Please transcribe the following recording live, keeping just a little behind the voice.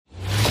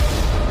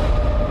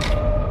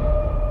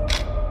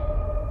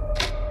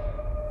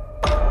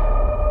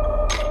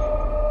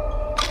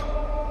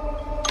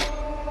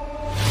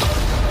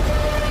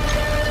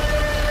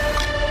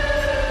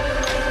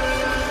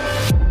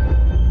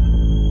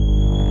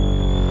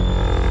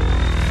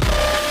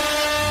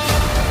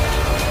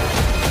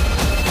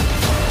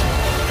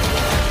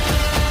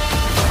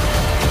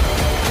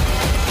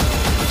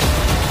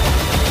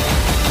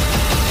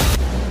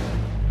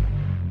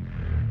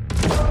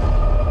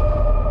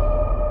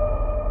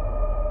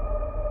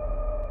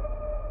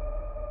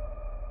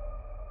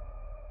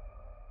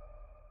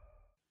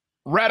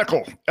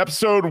Radical,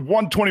 episode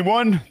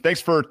 121.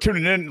 Thanks for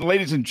tuning in,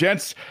 ladies and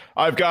gents.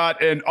 I've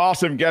got an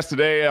awesome guest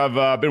today.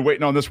 I've been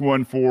waiting on this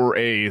one for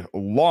a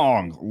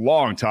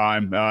long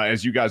time,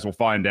 as you guys will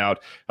find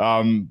out.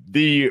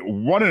 The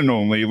one and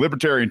only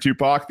Libertarian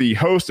Tupac, the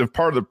host of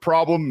Part of the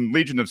Problem,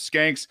 Legion of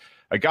Skanks,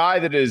 a guy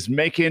that is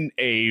making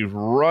a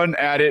run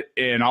at it.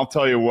 And I'll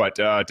tell you what,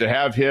 to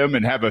have him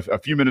and have a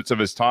few minutes of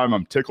his time,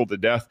 I'm tickled to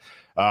death.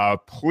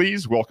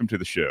 Please welcome to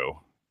the show,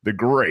 the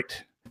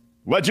great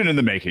legend in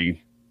the making,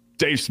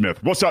 Dave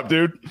Smith. What's up,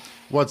 dude?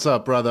 What's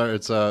up, brother?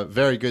 It's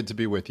very good to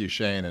be with you,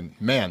 Shane. And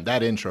man,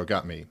 that intro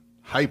got me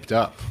hyped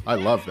up. I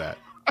love that.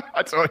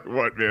 I tell you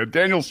what, man.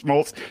 Daniel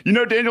Smoltz. You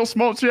know Daniel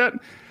Smoltz yet?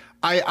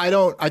 I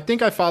don't. I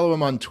think I follow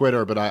him on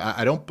Twitter, but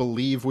I don't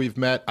believe we've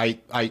met.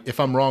 If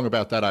I'm wrong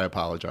about that, I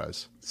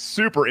apologize.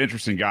 Super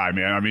interesting guy,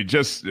 man. I mean,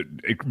 just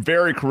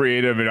very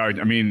creative. And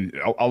I mean,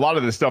 a lot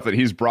of the stuff that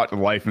he's brought to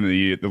life in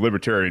the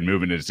libertarian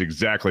movement is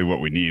exactly what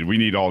we need. We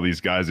need all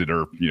these guys that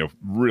are,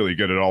 really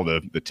good at all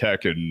the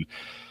tech and,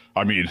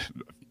 I mean,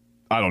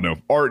 I don't know,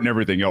 art and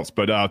everything else.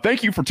 But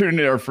thank you for tuning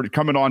in, or for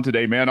coming on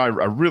today, man. I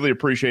really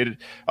appreciate it.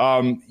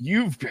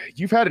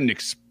 You've had an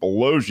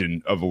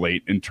explosion of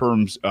late in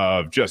terms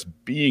of just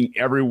being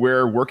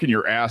everywhere, working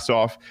your ass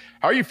off.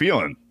 How are you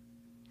feeling?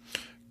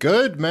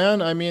 Good,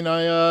 man. I mean,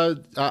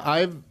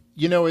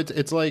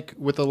 it's like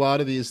with a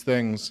lot of these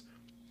things,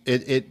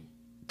 it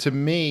to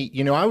me,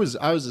 I was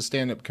a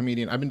stand-up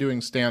comedian. I've been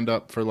doing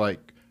stand-up for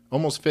like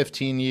almost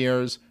 15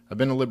 years. I've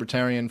been a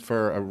libertarian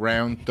for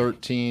around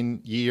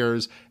 13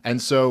 years.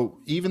 And so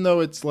even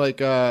though it's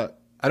like, I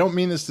don't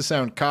mean this to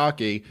sound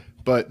cocky,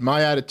 but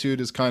my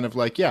attitude is kind of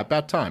like, yeah,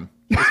 about time.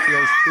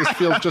 This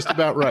feels just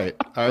about right.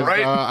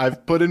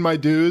 I've put in my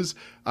dues.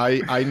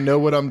 I know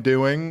what I'm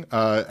doing,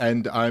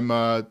 and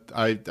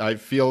I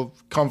feel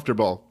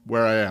comfortable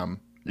where I am.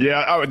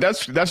 Yeah,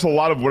 that's a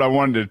lot of what I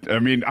wanted to. I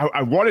mean,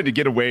 I wanted to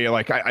get away.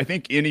 Like, I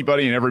think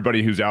anybody and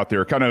everybody who's out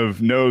there kind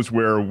of knows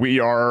where we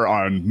are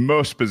on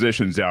most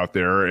positions out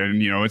there.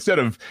 And, instead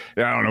of,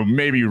 I don't know,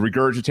 maybe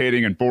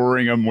regurgitating and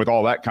boring them with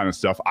all that kind of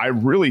stuff, I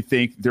really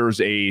think there's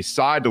a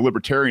side to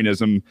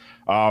libertarianism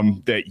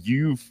that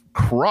you've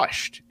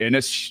crushed, and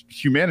it's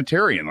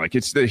humanitarian. Like,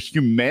 it's the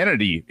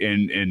humanity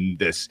in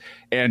this,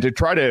 and to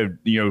try to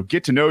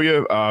get to know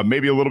you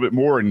maybe a little bit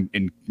more, and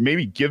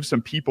maybe give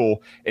some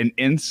people an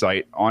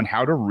insight on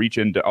how to reach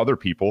into other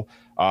people,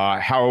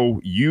 how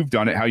you've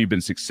done it, how you've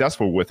been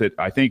successful with it.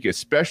 I think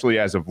especially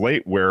as of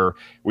late, where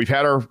we've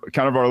had our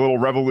little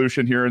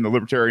revolution here in the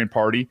Libertarian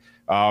Party,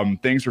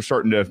 things are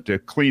starting to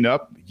clean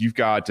up. You've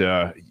got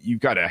a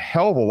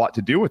hell of a lot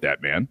to do with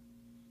that, man.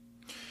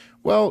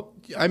 Well,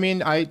 I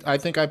mean, I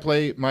think I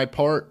play my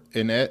part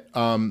in it,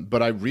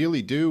 but I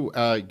really do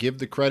give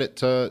the credit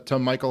to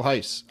Michael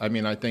Heiss. I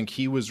mean, I think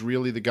he was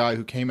really the guy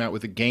who came out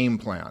with a game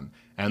plan,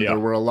 and there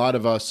were a lot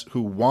of us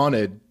who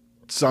wanted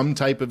some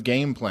type of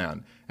game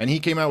plan, and he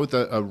came out with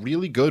a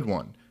really good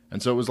one.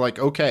 And so it was like,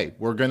 okay,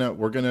 we're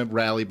gonna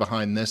rally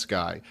behind this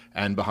guy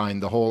and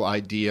behind the whole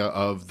idea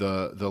of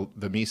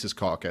the Mises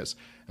Caucus.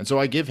 And so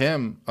I give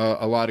him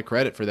a lot of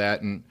credit for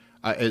that. And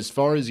as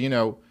far as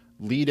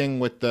leading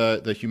with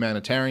the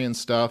humanitarian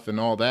stuff and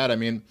all that, I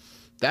mean,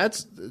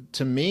 that's,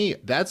 to me,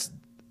 that's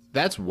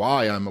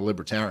why I'm a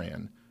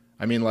libertarian.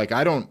 I mean, like,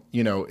 I don't,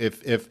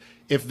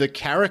 if the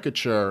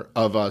caricature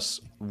of us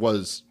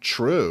was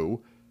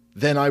true,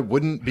 then I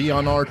wouldn't be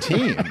on our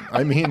team.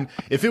 I mean,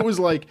 if it was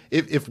like,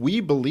 if we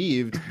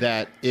believed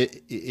that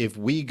if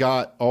we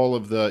got all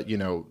of the,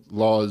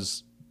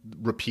 laws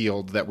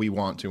repealed that we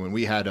want to, and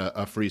we had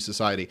a free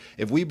society,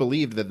 if we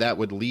believed that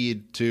would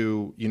lead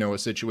to, a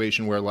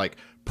situation where like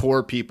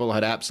poor people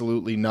had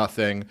absolutely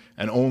nothing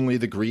and only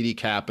the greedy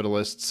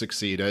capitalists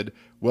succeeded,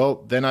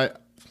 well, then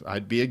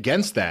I'd be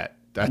against that.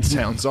 That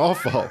sounds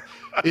awful.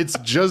 It's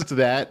just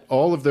that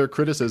all of their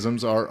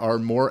criticisms are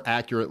more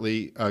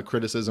accurately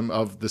criticism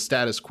of the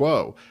status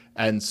quo.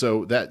 And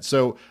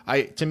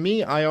to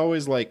me, I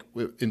always like,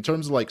 in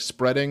terms of like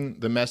spreading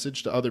the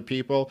message to other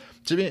people,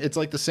 to me, it's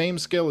like the same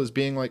skill as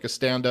being like a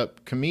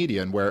stand-up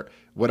comedian, where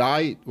what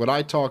I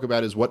talk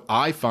about is what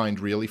I find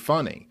really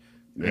funny.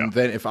 Yeah. And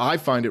then if I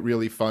find it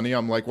really funny,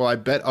 I'm like, well, I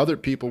bet other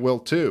people will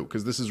too,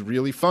 because this is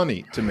really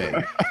funny to me.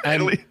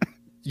 And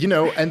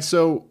and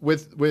so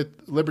with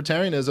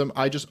libertarianism,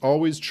 I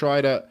always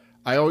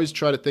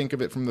try to think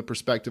of it from the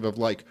perspective of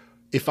like,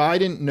 if I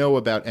didn't know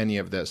about any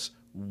of this,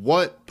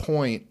 what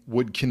point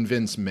would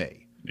convince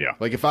me? Yeah.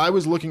 Like, if I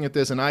was looking at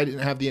this and I didn't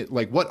have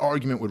what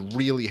argument would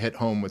really hit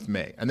home with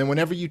me? And then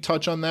whenever you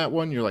touch on that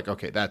one, you're like,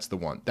 okay, that's the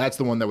one. That's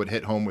the one that would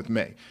hit home with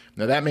me.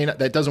 Now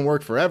that doesn't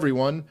work for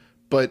everyone,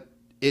 but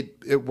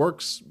it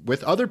works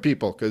with other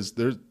people, because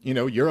there's,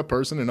 you're a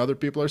person and other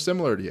people are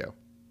similar to you.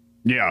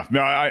 Yeah, no,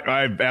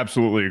 I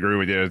absolutely agree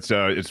with you.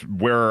 It's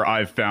where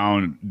I've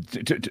found,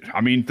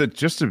 I mean,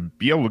 just to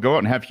be able to go out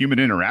and have human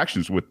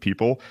interactions with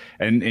people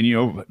and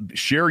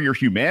share your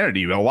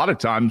humanity. A lot of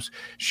times,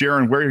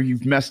 sharing where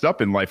you've messed up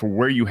in life or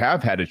where you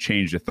have had a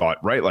change of thought,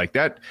 right? Like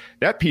that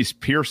piece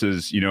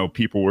pierces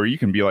people where you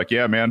can be like,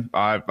 yeah, man,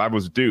 I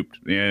was duped,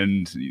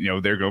 and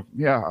they go,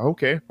 yeah,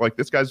 okay, like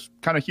this guy's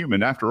kind of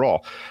human after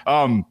all.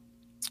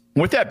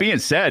 With that being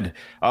said,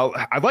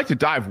 I'd like to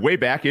dive way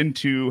back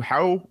into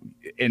how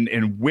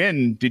and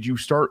when did you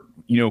start,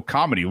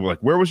 comedy? Like,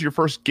 where was your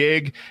first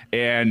gig,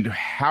 and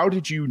how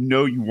did you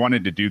know you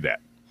wanted to do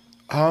that?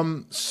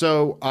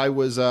 So I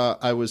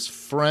was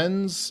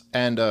friends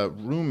and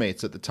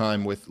roommates at the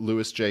time with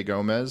Louis J.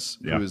 Gomez,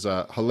 Yeah. who's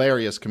a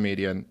hilarious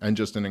comedian and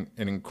just an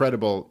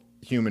incredible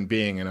human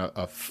being and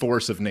a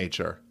force of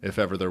nature, if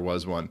ever there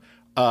was one.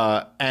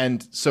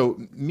 And so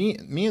me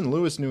and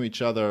Louis knew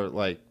each other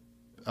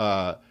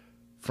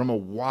from a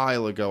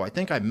while ago. I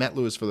think I met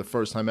Louis for the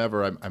first time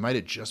ever. I might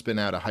have just been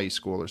out of high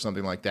school or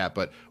something like that.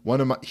 But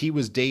he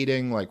was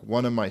dating like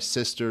one of my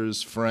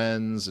sister's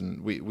friends,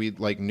 and we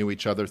like knew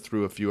each other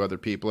through a few other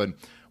people, and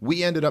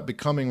we ended up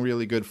becoming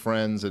really good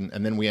friends. And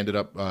then we ended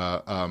up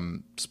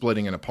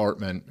splitting an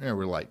apartment.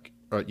 We're like,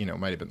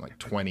 might have been like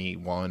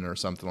 21 or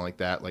something like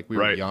that. Like we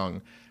were Right.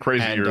 young,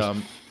 Crazy and, years.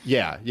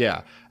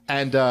 yeah,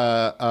 and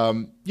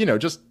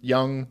just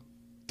young,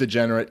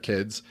 degenerate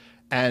kids.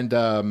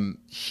 And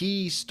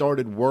he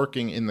started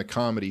working in the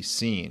comedy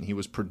scene. He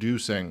was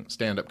producing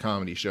stand-up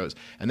comedy shows,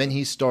 and then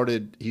he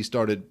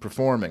started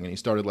performing, and he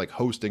started like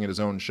hosting at his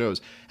own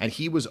shows. And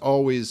he was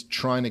always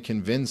trying to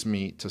convince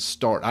me to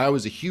start. I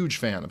was a huge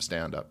fan of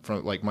stand-up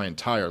from like my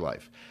entire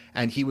life,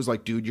 and he was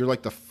like, "Dude, you're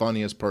like the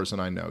funniest person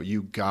I know.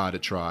 You gotta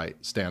try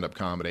stand-up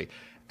comedy."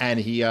 And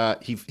he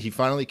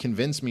finally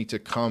convinced me to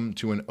come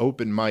to an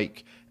open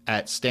mic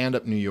at Stand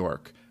Up New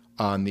York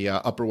on the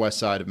Upper West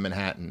Side of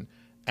Manhattan.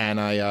 And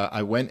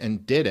I went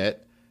and did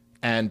it,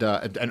 and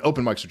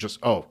open mics are just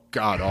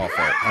god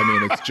awful. I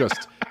mean,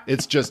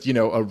 it's just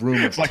a room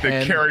of It's like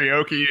 10. the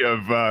karaoke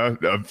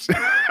of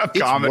It's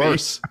comedy.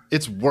 worse.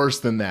 It's worse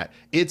than that.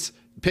 It's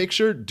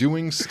picture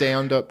doing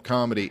stand-up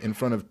comedy in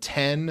front of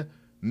 10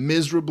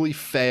 miserably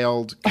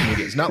failed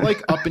comedians, not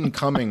like up and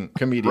coming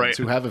comedians Right.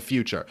 who have a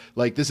future.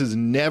 Like this is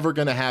never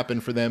going to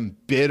happen for them.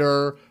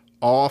 Bitter,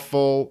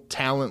 awful,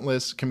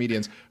 talentless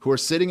comedians who are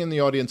sitting in the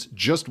audience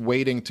just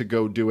waiting to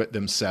go do it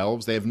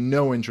themselves. They have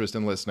no interest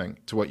in listening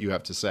to what you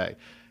have to say.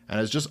 And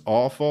it's just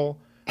awful.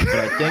 But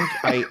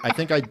I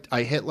think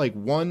I hit like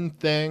one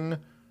thing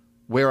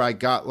where I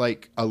got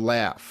like a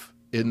laugh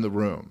in the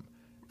room.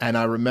 And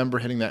I remember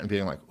hitting that and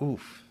being like,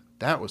 oof,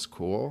 that was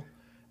cool.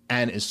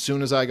 And as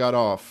soon as I got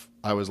off,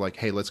 I was like,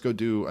 hey, let's go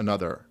do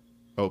another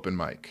open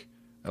mic.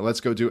 And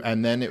let's go do,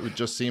 and then it would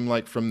just seem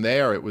like from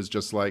there, it was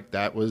just like,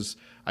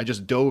 I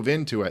just dove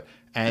into it.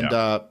 And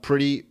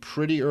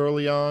pretty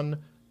early on,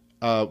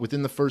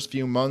 within the first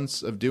few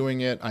months of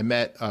doing it, I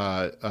met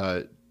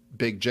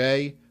Big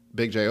J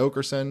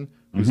Okerson,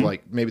 who's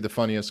like maybe the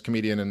funniest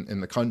comedian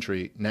in the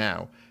country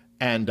now.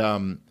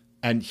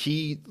 And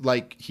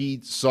he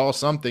saw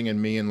something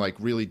in me and like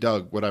really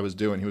dug what I was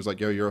doing. He was like,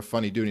 yo, you're a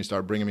funny dude. And he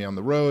started bringing me on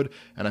the road,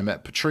 and I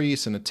met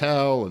Patrice and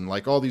Attell and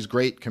like all these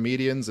great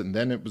comedians. And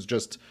then it was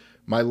just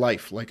my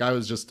life. Like I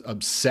was just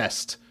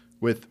obsessed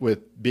with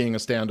being a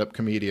stand-up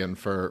comedian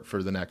for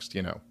the next,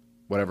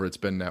 whatever it's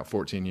been now,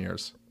 14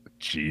 years.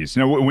 Jeez.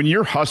 When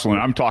you're hustling,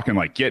 I'm talking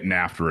like getting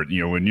after it,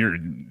 when you're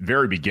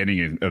very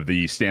beginning of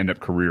the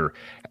stand-up career,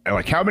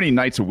 like how many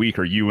nights a week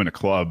are you in a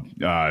club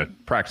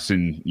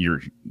practicing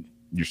your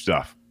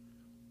stuff?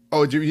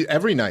 Oh,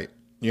 every night,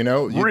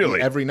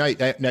 Really? every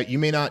night. Now you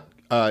may not,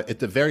 at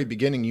the very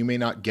beginning, you may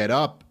not get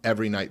up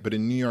every night, but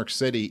in New York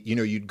City,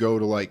 you'd go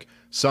to like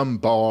some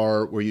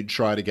bar where you'd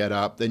try to get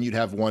up, then you'd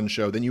have one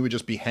show, then you would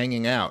just be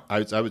hanging out. I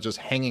was just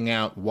hanging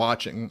out,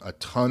 watching a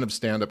ton of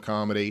stand-up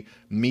comedy,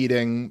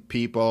 meeting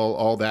people,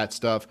 all that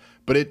stuff.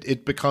 But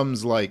it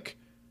becomes like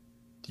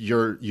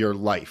your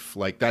life.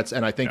 Like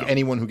and I think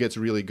anyone who gets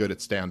really good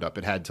at stand-up,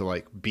 it had to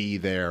like be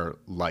their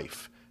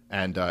life.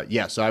 And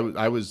so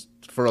I was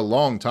for a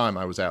long time,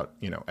 I was out,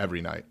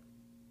 every night.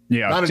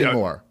 Yeah. Not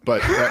anymore,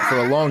 but for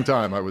a long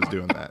time I was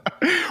doing that.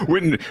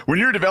 When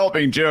you're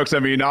developing jokes, I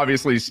mean,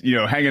 obviously,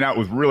 hanging out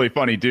with really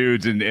funny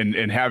dudes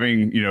and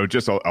having,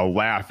 just a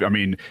laugh. I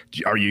mean,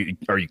 are you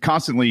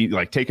constantly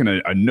like taking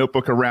a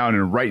notebook around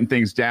and writing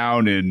things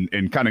down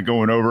and kind of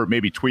going over it,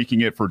 maybe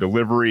tweaking it for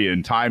delivery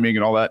and timing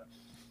and all that?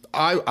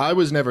 I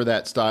was never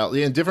that style.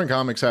 Yeah, different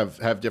comics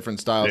have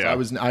different styles.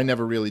 Yeah. I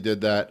never really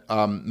did that.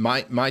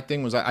 My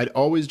thing was I'd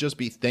always just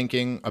be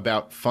thinking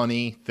about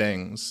funny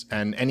things,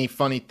 and any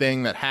funny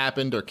thing that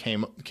happened or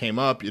came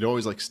up, you'd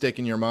always like stick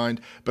in your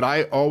mind. But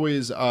I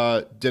always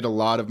did a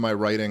lot of my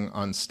writing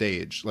on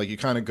stage. Like you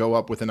kind of go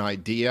up with an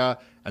idea,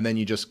 and then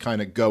you just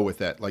kind of go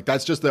with it. Like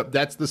that's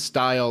the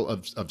style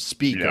of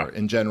speaker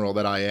in general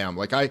that I am.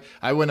 Like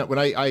I went when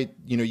I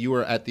you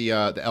were at the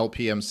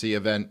LPMC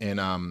event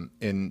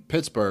in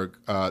Pittsburgh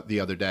the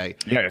other day.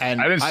 Yeah,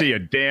 and I didn't see a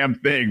damn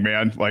thing,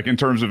 man. Like in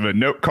terms of a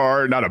note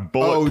card, not a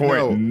bullet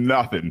point,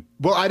 nothing.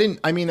 Well,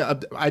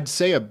 I'd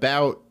say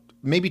about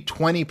maybe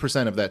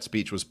 20% of that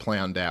speech was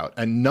planned out,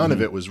 and none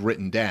of it was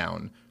written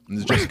down. It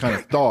was just kind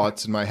of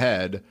thoughts in my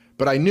head.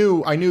 But I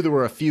knew there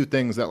were a few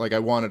things that like I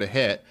wanted to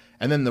hit,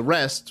 and then the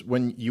rest,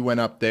 when you went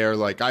up there,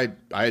 like I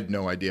had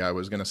no idea I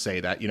was going to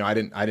say that. I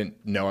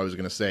didn't know I was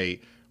going to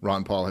say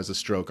Ron Paul has a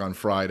stroke on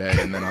Friday,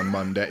 and then on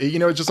Monday,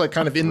 it's just like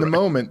kind of in the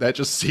moment that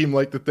just seemed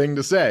like the thing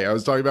to say. I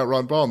was talking about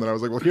Ron Paul, and then I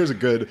was like, well, here's a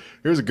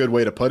good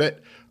way to put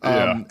it.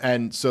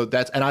 And so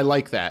and I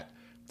like that.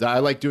 I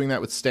like doing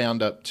that with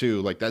stand up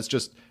too. Like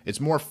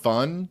it's more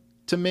fun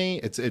to me.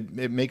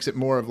 It makes it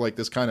more of like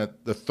this kind of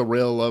the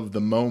thrill of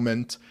the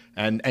moment,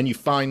 and you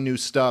find new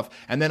stuff.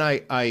 And then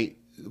I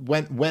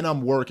when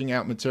I'm working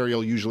out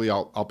material, usually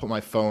I'll put my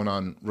phone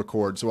on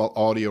record, so I'll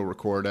audio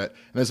record it,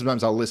 and then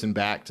sometimes I'll listen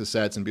back to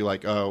sets and be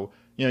like, oh,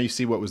 you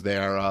see what was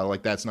there,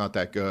 like that's not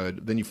that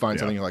good. Then you find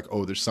something, you're like,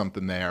 oh, there's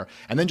something there.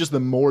 And then just the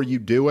more you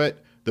do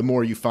it, the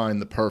more you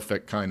find the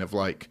perfect kind of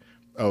like,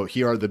 oh,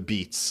 here are the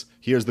beats.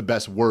 Here's the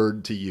best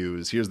word to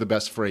use. Here's the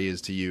best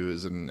phrase to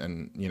use.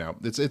 And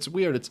it's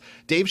weird. It's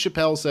Dave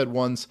Chappelle said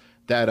once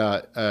that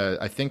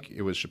I think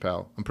it was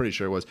Chappelle. I'm pretty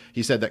sure it was.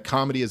 He said that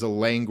comedy is a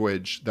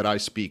language that I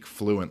speak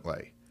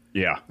fluently.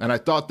 Yeah. And I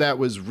thought that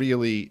was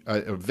really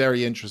a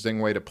very interesting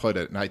way to put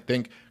it. And I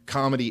think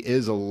comedy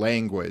is a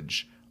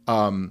language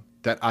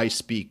that I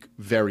speak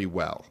very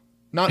well.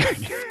 Not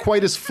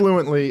quite as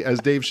fluently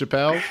as Dave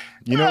Chappelle,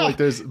 like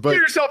there's, but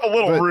give yourself a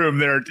little room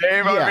there,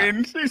 Dave. Yeah, I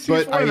mean, he's one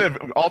of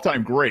the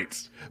all-time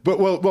greats. But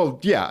well,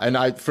 yeah, and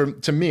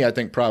to me, I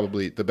think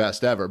probably the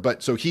best ever.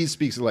 But so he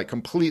speaks like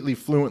completely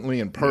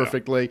fluently and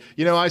perfectly.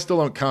 Yeah. I still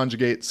don't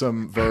conjugate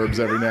some verbs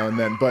every now and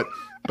then, but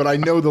I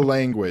know the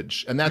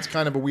language, and that's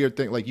kind of a weird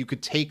thing. Like you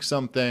could take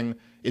something;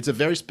 it's a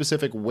very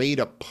specific way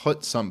to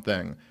put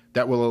something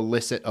that will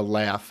elicit a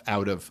laugh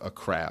out of a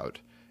crowd.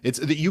 It's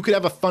that you could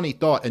have a funny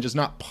thought and just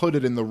not put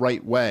it in the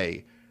right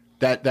way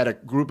that a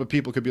group of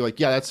people could be like,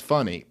 yeah, that's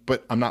funny,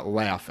 but I'm not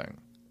laughing.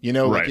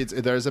 Like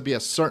there's to be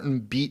a certain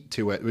beat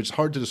to it, which is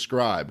hard to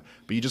describe,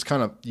 but you just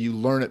you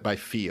learn it by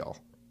feel.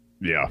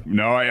 Yeah,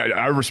 no,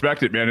 I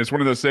respect it, man. It's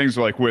one of those things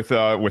like with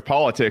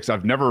politics.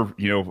 I've never,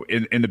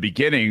 in the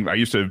beginning, I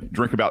used to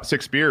drink about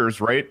 6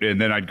 beers, right? And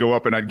then I'd go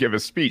up and I'd give a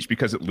speech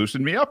because it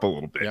loosened me up a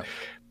little bit. Yeah.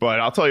 But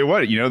I'll tell you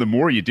what, the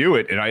more you do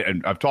it,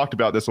 and I've talked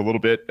about this a little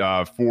bit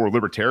for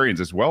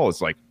libertarians as well.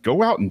 It's like,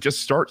 go out and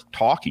just start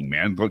talking,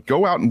 man.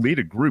 Go out and lead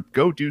a group.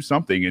 Go do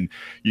something. And,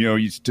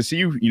 to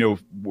see,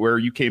 where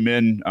you came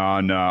in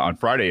on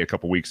Friday a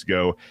couple weeks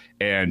ago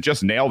and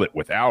just nailed it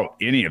without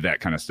any of that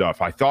kind of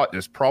stuff. I thought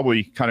it's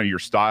probably kind of your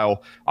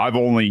style. I've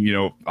only,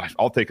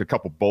 I'll take a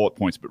couple bullet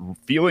points, but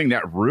feeling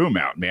that room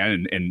out,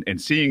 man, and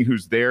seeing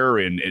who's there.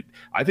 And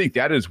I think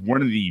that is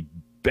one of the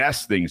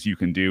best things you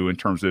can do in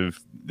terms of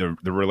the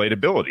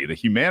relatability, the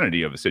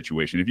humanity of a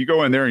situation. If you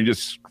go in there and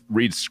just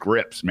read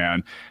scripts,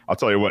 man, I'll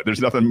tell you what, there's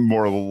nothing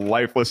more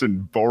lifeless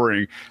and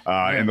boring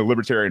in the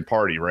Libertarian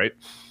Party, right?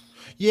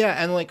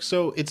 Yeah, and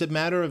so it's a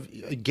matter of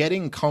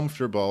getting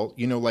comfortable,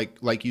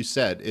 like you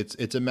said,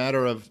 it's a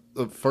matter of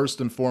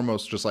first and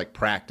foremost just like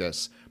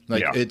practice.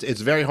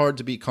 It's very hard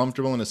to be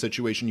comfortable in a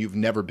situation you've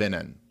never been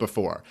in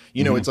before.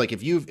 It's like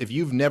if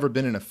you've never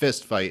been in a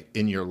fist fight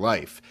in your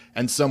life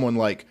and someone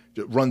like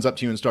runs up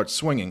to you and starts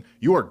swinging,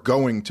 you are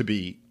going to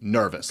be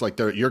nervous. Like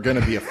you're going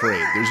to be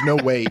afraid. There's no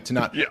way to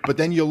not. Yeah. But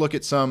then you'll look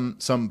at some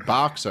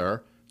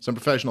boxer, some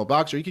professional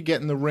boxer, he could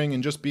get in the ring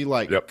and just be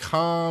like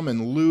calm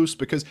and loose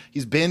because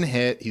he's been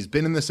hit, he's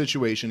been in the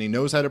situation, he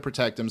knows how to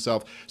protect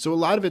himself. So a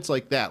lot of it's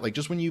like that. Like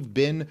just when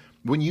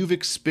you've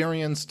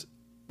experienced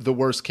the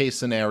worst case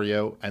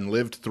scenario and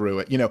lived through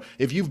it,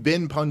 if you've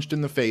been punched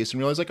in the face and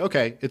realize like,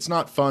 okay, it's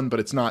not fun, but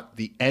it's not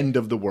the end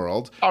of the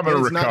world. I'm going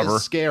to recover. It's not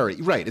as scary.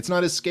 Right. It's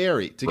not as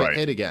scary to get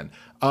hit again.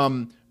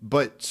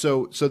 But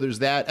so there's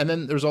that. And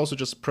then there's also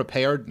just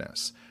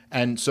preparedness.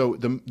 And so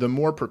the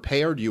more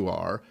prepared you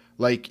are,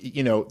 like,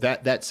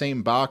 that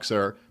same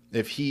boxer,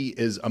 if he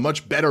is a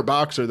much better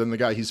boxer than the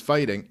guy he's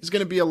fighting, he's going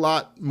to be a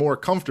lot more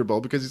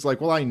comfortable because he's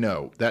like, well, I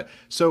know that.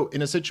 So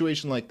in a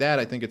situation like that,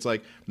 I think it's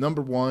like,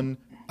 number one,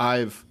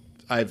 I've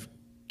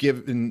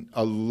given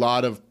a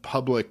lot of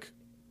public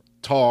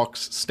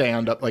talks,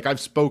 stand up. Like I've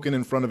spoken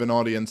in front of an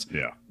audience,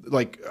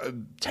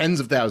 tens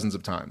of thousands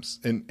of times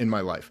in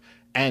my life.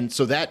 And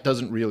so that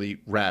doesn't really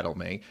rattle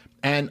me.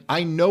 And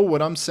I know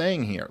what I'm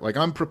saying here. Like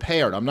I'm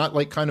prepared. I'm not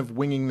like kind of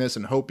winging this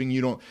and hoping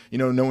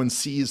no one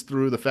sees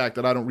through the fact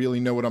that I don't really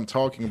know what I'm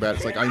talking about.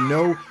 It's like, I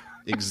know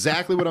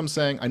exactly what I'm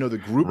saying. I know the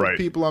group of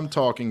people I'm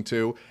talking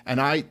to, and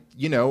I,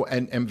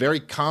 and am very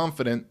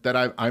confident that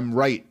I'm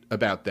right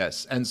about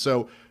this. And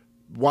so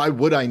why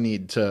would I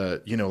need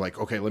to,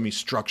 okay, let me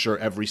structure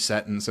every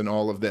sentence and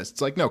all of this.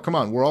 It's like, no, come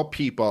on. We're all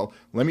people.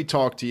 Let me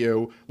talk to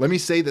you. Let me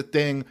say the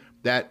thing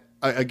that,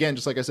 again,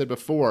 just like I said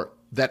before,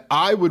 that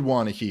I would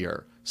want to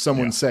hear,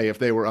 someone say if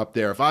they were up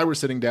there. If I were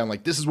sitting down,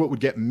 like, this is what would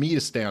get me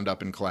to stand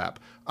up and clap,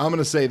 I'm going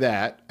to say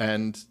that.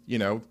 And, you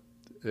know,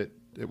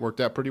 it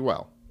worked out pretty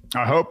well.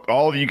 I hope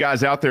all of you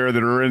guys out there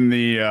that are in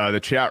the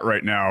chat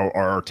right now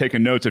are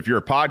taking notes. If you're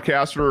a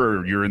podcaster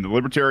or you're in the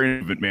libertarian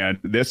movement, man,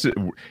 this is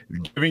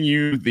giving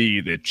you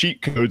the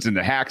cheat codes and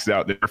the hacks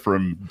out there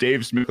from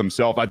Dave Smith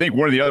himself. I think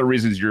one of the other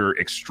reasons you're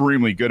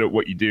extremely good at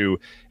what you do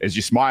is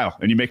you smile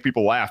and you make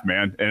people laugh,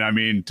 man. And I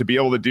mean, to be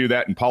able to do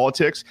that in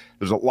politics,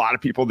 there's a lot of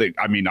people that,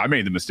 I mean, I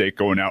made the mistake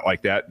going out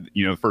like that,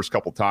 you know, the first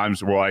couple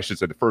times. Well, I should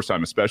say the first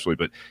time especially,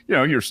 but you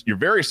know, you're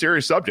very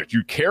serious subject.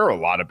 You care a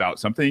lot about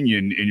something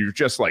and you're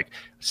just like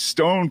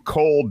stone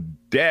cold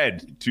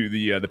dead to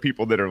the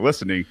people that are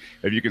listening.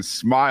 If you can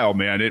smile,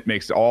 man, it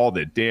makes all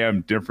the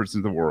damn difference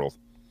in the world.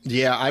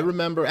 Yeah, I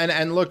remember.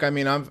 And look, I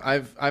mean,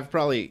 I've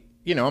probably,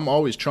 you know, I'm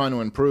always trying to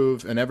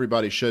improve, and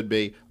everybody should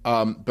be.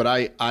 But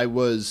I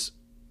was,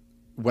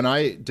 when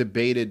I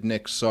debated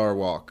Nick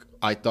Sarwark,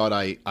 I thought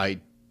I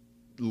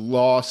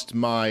lost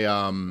my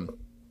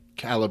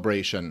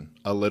calibration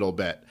a little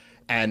bit.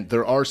 And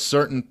there are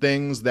certain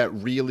things that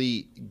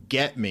really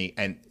get me.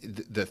 And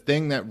the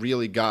thing that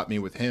really got me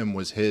with him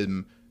was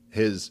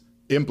his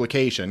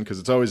implication, because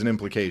it's always an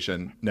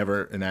implication,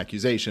 never an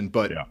accusation,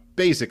 but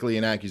basically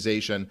an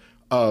accusation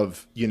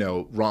of, you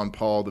know, Ron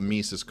Paul, the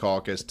Mises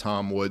Caucus,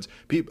 Tom Woods,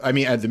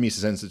 at the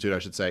Mises Institute, I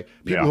should say,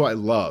 people who I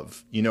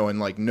love, you know, and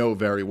like know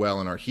very well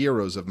and are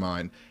heroes of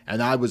mine.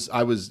 And I was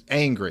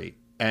angry,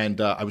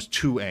 and I was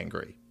too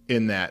angry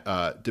in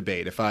that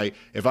debate. If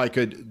I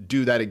could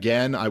do that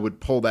again, I would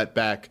pull that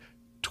back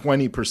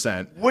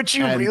 20%. Would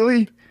you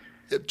really?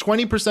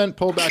 20%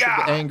 pull back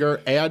of the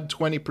anger, add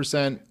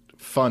 20%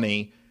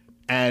 funny,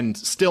 and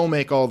still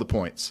make all the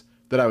points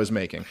that I was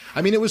making.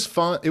 I mean, it was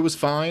fun. It was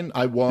fine.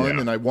 I won,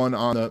 and I won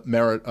on the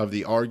merit of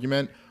the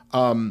argument.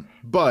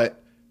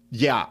 But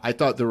yeah, I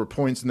thought there were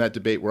points in that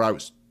debate where I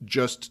was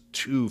just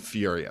too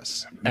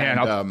furious. Man,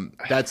 and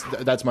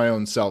that's my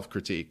own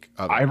self-critique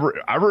of it.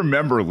 I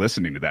remember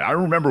listening to that. I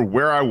remember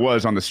where I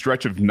was on the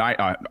stretch of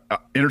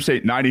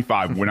Interstate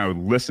 95 when I would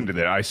listen to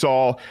that. I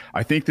saw,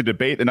 I think, the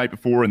debate the night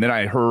before, and then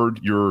I heard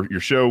your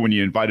show when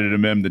you invited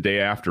him in the day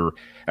after.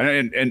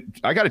 And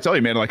I got to tell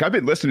you, man, like I've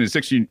been listening to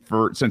 16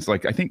 since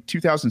like I think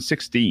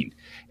 2016,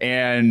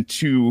 and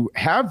to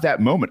have that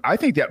moment, I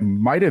think that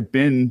might have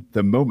been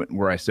the moment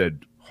where I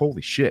said,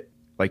 "Holy shit!"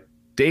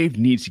 Dave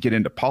needs to get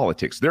into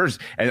politics.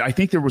 And I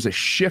think there was a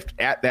shift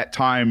at that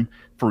time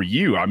for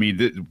you. I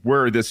mean,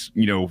 where this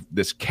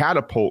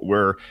catapult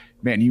where,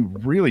 man, you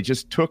really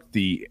just took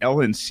the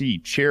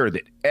LNC chair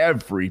that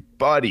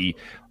everybody,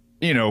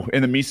 you know,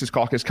 in the Mises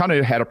Caucus kind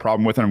of had a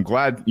problem with. And I'm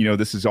glad, you know,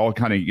 this is all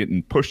kind of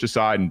getting pushed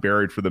aside and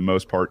buried for the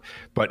most part.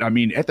 But I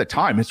mean, at the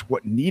time, it's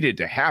what needed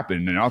to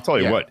happen. And I'll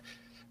tell you what,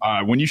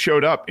 when you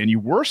showed up and you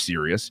were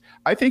serious,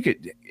 I think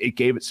it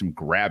gave it some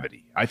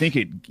gravity. I think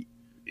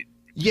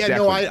Yeah,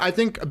 exactly. No, I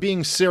think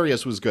being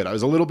serious was good. I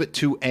was a little bit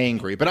too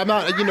angry, but I'm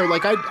not, you know,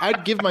 like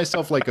I'd give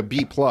myself like a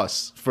B+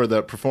 for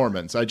the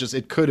performance.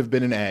 it could have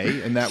been an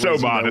A, and that so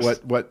was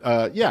modest.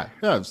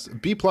 It's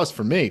B+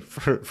 for me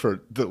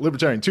for the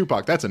Libertarian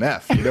Tupac. That's an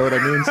F. You know what I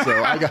mean?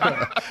 So I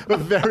got a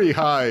very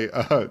high,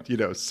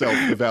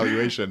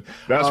 self-evaluation.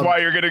 That's why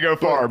you're gonna go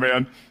far,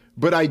 man.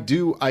 But I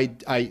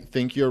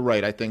think you're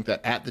right. I think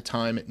that at the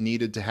time it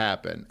needed to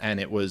happen, and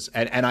it was,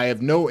 and I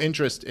have no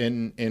interest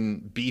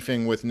in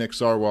beefing with Nick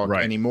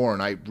Sarwark anymore.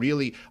 And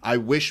I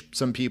wish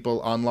some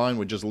people online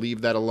would just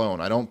leave that alone.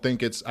 I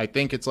think it's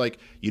like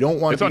you don't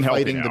want to be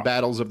fighting the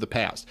battles of the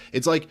past.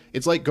 It's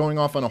like going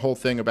off on a whole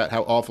thing about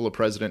how awful a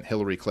president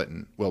Hillary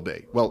Clinton will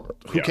be. Well,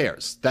 who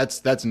cares?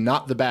 That's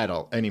not the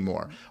battle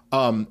anymore.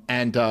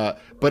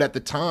 But at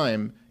the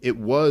time it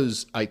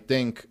was, I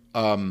think,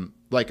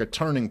 like a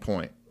turning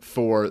point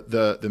for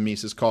the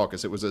Mises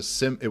Caucus. It was a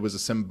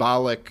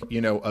symbolic,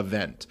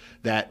 event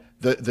that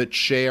the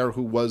chair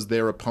who was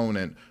their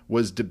opponent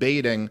was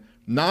debating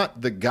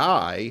not the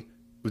guy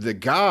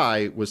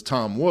was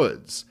Tom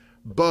Woods,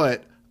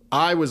 but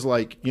I was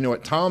like, you know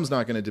what, Tom's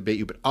not going to debate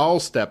you, but I'll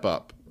step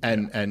up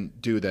and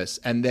do this.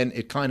 And then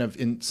it kind of,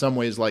 in some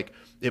ways, like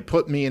it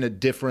put me in a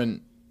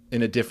different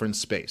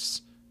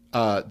space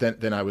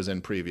than I was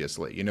in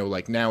previously.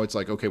 Like now it's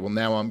like, okay, well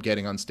now I'm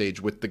getting on stage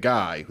with the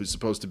guy who's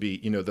supposed to be,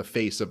 the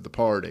face of the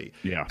party.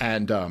 Yeah.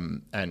 And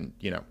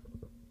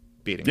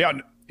beating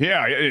him.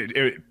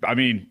 Yeah. I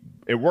mean,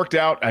 it worked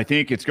out. I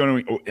think it's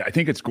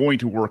going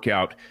to work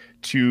out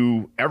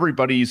to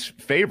everybody's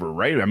favor,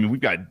 right? I mean, we've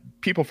got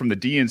people from the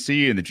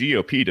DNC and the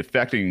GOP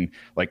defecting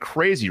like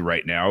crazy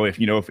right now. If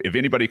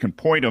anybody can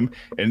point them,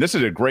 and this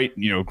is a great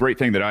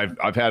thing that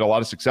I've had a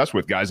lot of success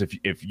with, guys.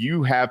 If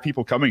you have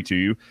people coming to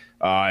you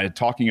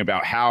talking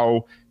about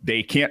how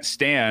they can't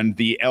stand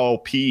the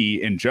LP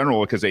in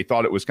general because they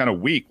thought it was kind of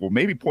weak, well,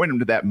 maybe point them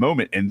to that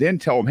moment and then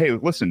tell them, hey,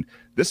 listen,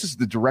 this is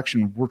the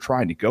direction we're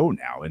trying to go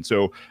now. And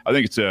so I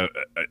think it's a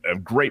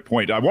great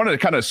point. I wanted to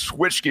kind of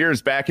switch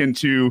gears back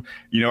into,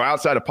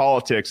 outside of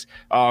politics.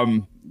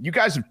 You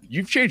guys,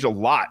 you've changed a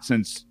lot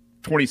since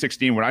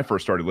 2016 when I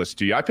first started listening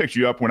to you. I picked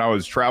you up when I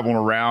was traveling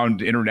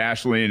around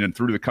internationally and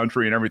through the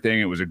country and everything.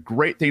 It was a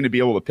great thing to be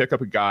able to pick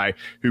up a guy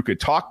who could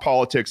talk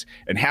politics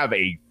and have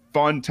a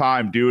fun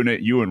time doing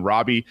it. You and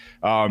Robbie,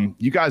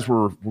 you guys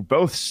were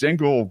both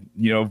single,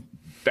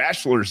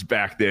 bachelors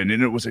back then,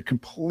 and it was a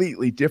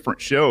completely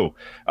different show.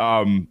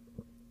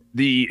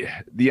 The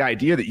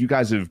idea that you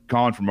guys have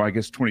gone from, I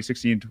guess,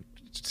 2016 to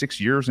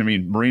 6 years. I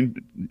mean, Marine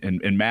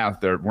and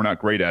math, we're not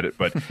great at it,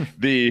 but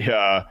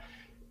the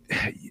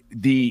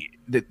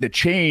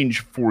change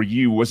for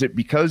you, was it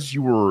because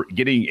you were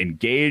getting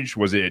engaged?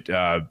 Was it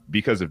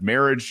because of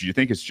marriage? Do you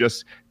think it's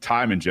just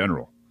time in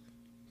general?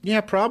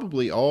 Yeah,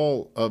 probably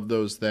all of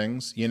those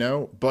things,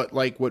 but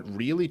like what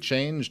really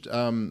changed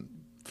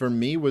for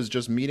me was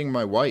just meeting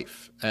my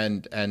wife.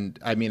 And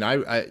I mean,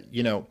 I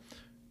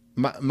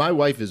my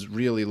wife is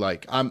really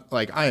I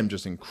am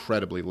just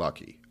incredibly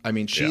lucky. I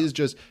mean, she's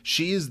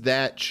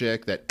that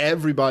chick that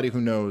everybody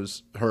who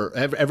knows her,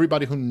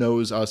 everybody who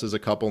knows us as a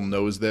couple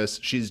knows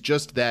this. She's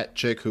just that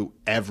chick who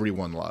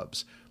everyone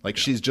loves.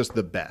 She's just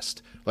the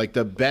best.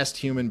 The best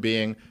human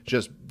being,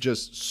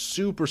 just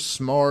super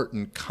smart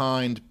and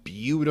kind,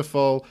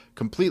 beautiful,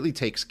 completely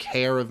takes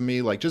care of me.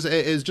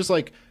 Is just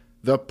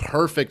the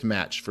perfect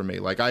match for me.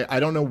 I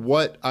don't know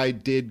what I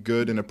did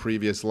good in a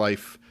previous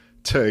life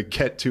to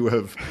get to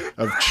have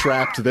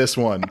trapped this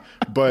one,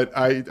 but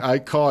I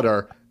caught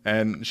her,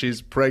 and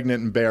she's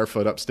pregnant and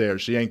barefoot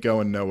upstairs. She ain't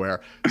going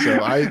nowhere. So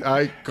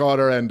I caught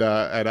her, and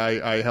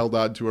I held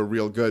on to her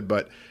real good.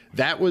 But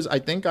that was, I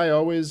think I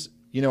always,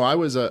 I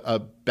was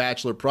a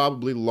bachelor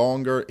probably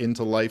longer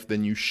into life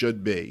than you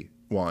should be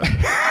one.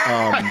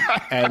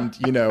 And,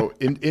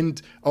 in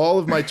all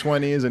of my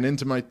 20s and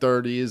into my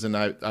 30s, and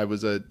I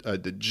was a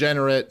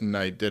degenerate, and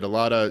I did a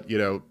lot of,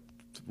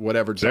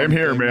 whatever. Same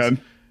here, man.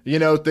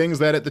 Things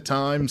that at the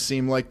time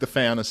seemed like the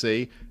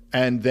fantasy.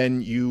 And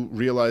then you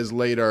realize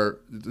later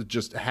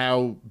just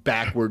how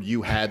backward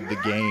you had the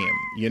game,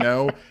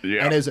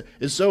 Yeah. And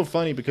it's so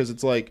funny because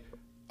it's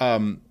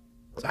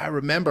I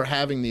remember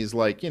having these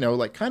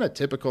kind of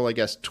typical, I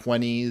guess,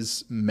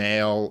 20s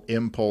male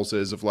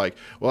impulses of well,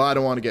 I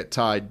don't want to get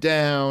tied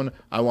down.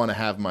 I want to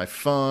have my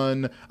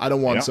fun. I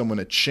don't want someone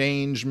to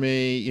change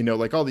me,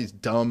 all these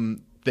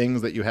dumb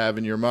things that you have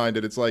in your mind.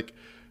 And it's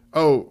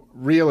oh,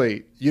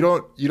 really? You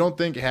don't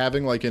think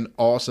having an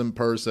awesome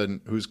person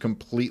who's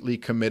completely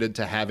committed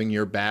to having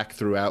your back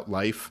throughout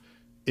life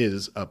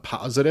is a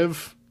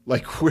positive?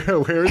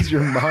 Where's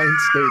your mind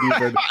state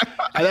even?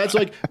 And that's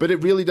but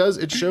it really does.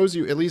 It shows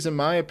you, at least in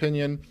my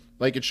opinion,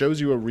 it shows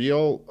you a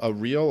real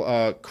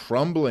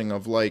crumbling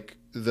of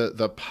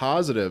the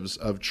positives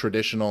of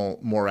traditional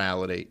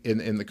morality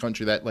in the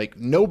country, that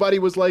nobody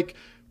was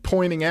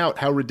pointing out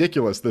how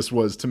ridiculous this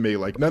was to me.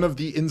 None of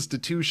the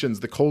institutions,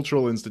 the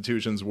cultural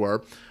institutions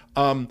were.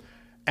 And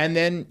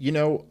then,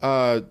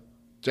 I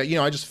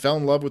just fell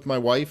in love with my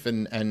wife,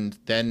 and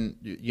then,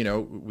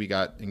 we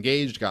got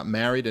engaged, got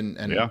married, and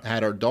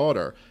had our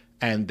daughter.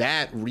 And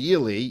that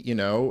really,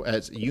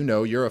 as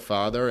you're a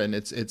father, and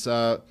it's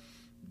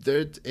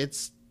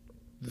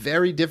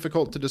very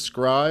difficult to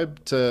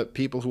describe to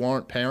people who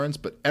aren't parents,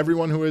 but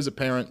everyone who is a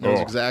parent knows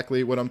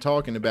exactly what I'm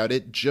talking about.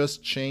 It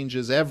just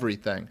changes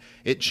everything.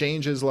 It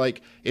changes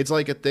it's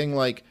a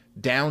thing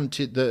down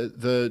to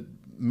the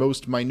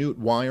most minute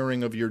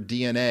wiring of your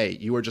DNA.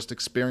 You are just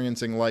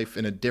experiencing life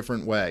in a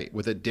different way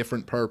with a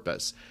different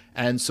purpose.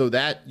 And so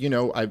that,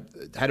 I've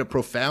had a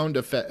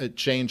profound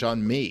change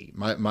on me,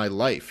 my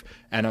life.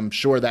 And I'm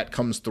sure that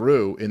comes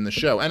through in the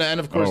show. And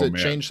of course, it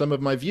changed some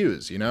of my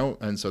views,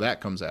 and so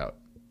that comes out.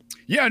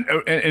 Yeah,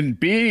 and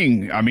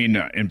being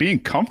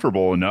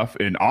comfortable enough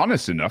and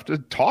honest enough to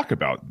talk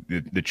about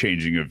the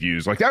changing of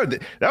views,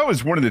 that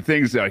was one of the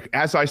things that,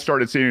 as I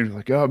started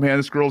seeing, oh man,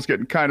 this girl's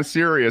getting kind of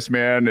serious,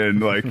 man,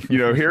 and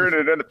hearing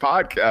it in the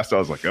podcast, I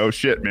was like, oh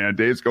shit, man,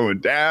 Dave's going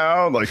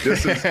down,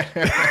 this is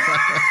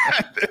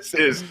this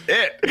is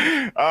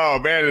it. Oh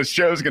man, this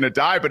show's gonna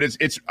die, but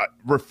it's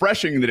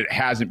refreshing that it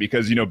hasn't,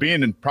 because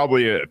being in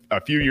probably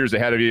a few years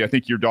ahead of you. I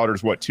think your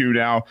daughter's 2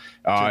 now,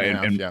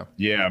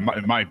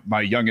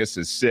 my youngest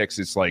is 6.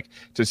 It's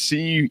to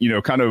see,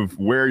 kind of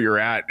where you're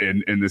at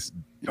in this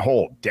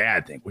whole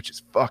dad thing, which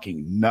is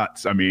fucking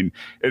nuts. I mean,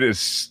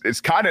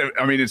 it's kind of,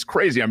 it's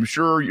crazy. I'm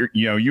sure you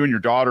and your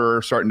daughter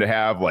are starting to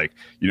have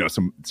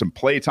some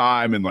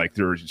playtime, and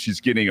she's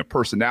getting a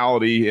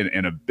personality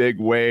in a big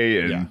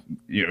way. And,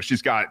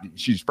 she's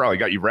probably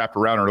got you wrapped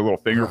around her little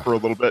finger for a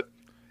little bit.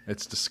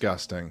 It's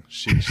disgusting.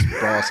 She just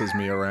bosses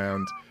me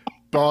around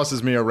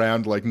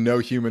like no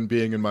human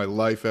being in my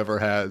life ever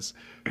has.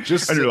 And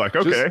you're like,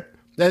 okay.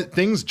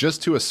 Things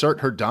just to assert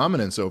her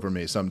dominance over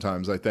me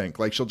sometimes, I think.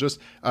 She'll just,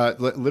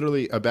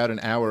 literally about an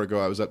hour ago,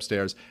 I was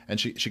upstairs, and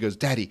she goes,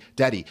 Daddy,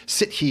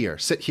 sit here,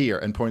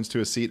 and points to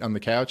a seat on the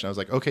couch. And I was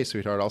like, okay,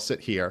 sweetheart, I'll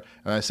sit here.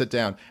 And I sit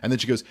down. And then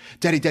she goes,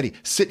 Daddy,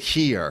 sit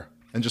here,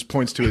 and just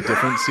points to a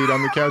different seat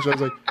on the couch. I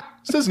was like,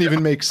 this doesn't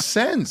even make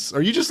sense.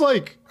 Are you just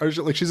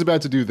she's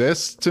about to do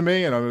this to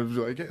me? And I'm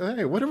like,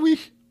 hey, what are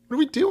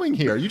we doing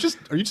here? Are you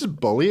just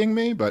bullying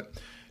me? But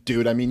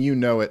dude,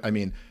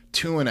 it.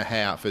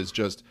 2.5 is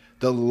just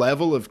the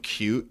level of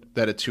cute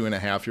that a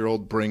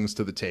 2.5-year-old brings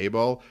to the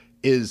table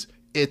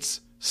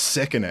it's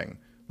sickening.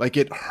 Like,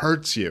 it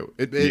hurts you.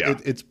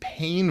 It's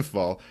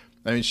painful.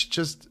 I mean, she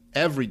just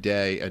every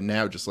day, and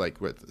now just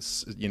like with,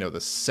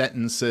 the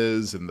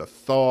sentences and the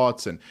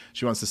thoughts, and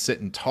she wants to sit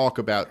and talk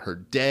about her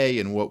day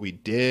and what we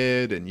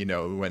did, and,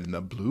 we went in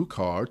the blue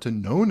car to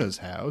Nona's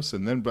house,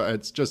 and then, but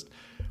it's just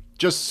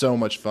so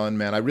much fun,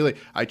 man.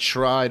 I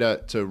try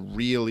to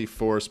really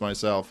force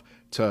myself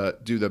to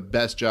do the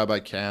best job I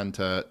can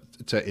to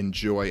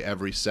enjoy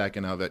every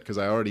second of it, because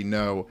I already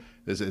know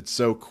it's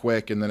so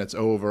quick and then it's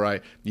over.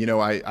 I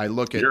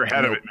look at, you're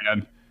ahead of it,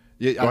 man.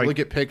 Yeah, I look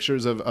at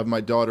pictures of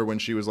my daughter when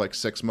she was like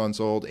 6 months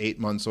old,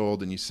 8 months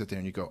old, and you sit there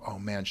and you go, oh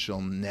man,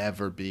 she'll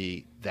never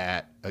be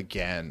that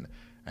again.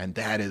 And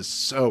that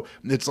is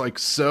it's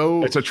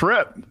a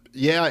trip.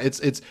 Yeah,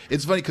 it's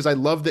funny because I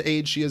love the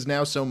age she is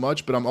now so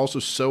much, but I'm also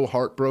so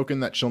heartbroken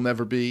that she'll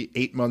never be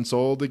 8 months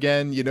old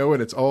again,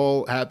 and it's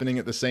all happening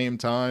at the same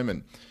time.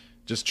 And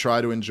just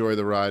try to enjoy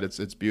the ride.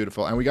 It's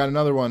beautiful. And we got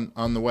another one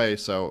on the way,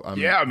 so I'm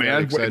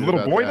man.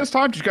 Little boy this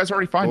time? Did you guys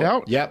already find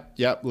out?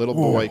 Yep. Little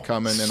boy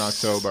coming in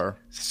October.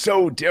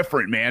 So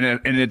different, man.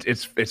 And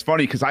it's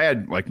funny because I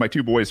had like my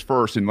 2 boys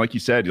first, and like you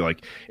said,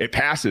 like it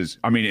passes.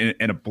 I mean,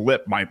 in a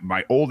blip.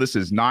 My oldest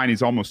is 9,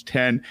 he's almost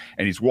 10,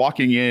 and he's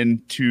walking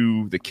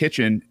into the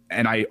kitchen,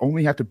 and I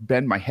only have to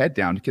bend my head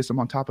down to kiss him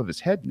on top of his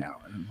head now.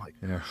 And I'm like,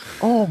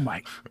 oh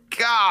my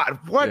God,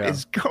 what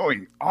is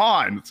going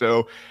on?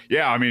 So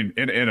yeah, I mean,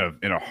 in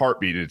a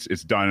heartbeat,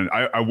 it's done.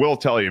 I will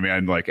tell you,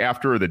 man, like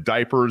after the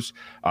diapers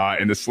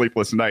and the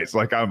sleepless nights,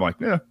 like I'm like,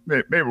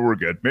 maybe we're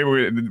good. Maybe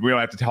we don't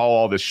have to haul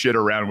all this shit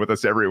around with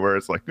us everywhere.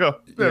 It's like,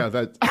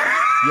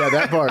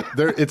 that part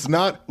there. It's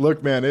not.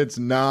 Look, man, it's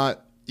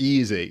not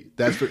easy.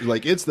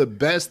 It's the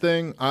best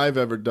thing I've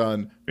ever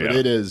done, but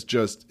it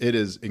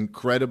is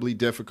incredibly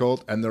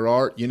difficult. And there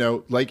are,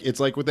 it's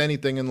like with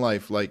anything in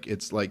life, like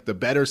it's like the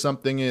better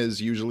something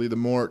is, usually the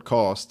more it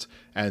costs,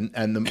 and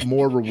the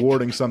more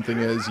rewarding something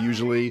is,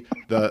 usually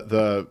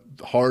the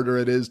harder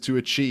it is to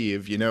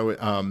achieve,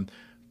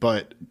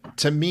 but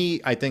to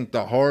me, I think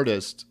the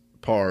hardest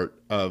part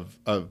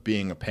of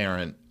being a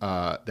parent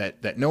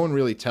that no one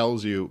really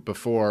tells you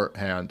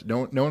beforehand,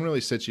 no one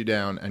really sits you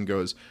down and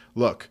goes,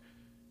 look,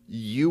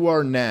 you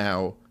are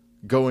now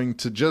going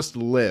to just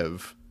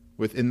live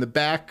within the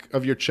back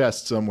of your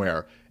chest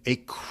somewhere a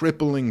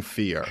crippling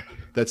fear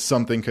that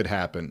something could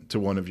happen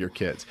to one of your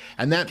kids.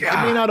 And that it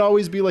may not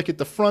always be like at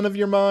the front of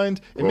your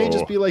mind. It may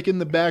just be like in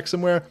the back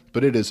somewhere,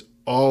 but it is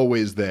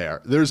always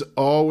there. There's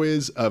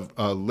always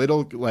a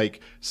little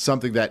like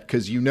something that,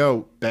 because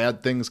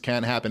bad things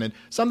can happen, and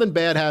something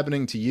bad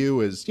happening to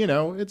you is,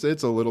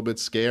 it's a little bit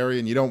scary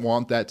and you don't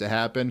want that to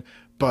happen,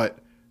 but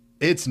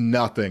it's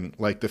nothing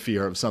like the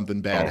fear of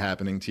something bad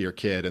happening to your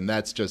kid. And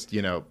that's just,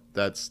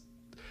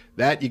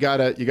 that you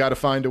gotta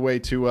find a way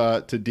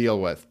to deal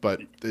with, but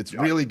it's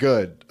really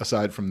good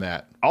aside from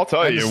that. I'll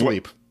tell you,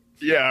 sleep.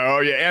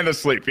 And the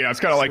sleep. Yeah,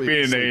 it's kind of like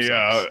being in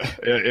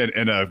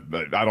a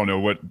I don't know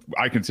what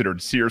I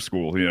considered SEER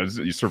school,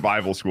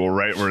 survival school,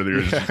 right? Where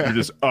you're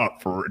just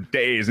up for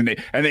days, and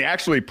they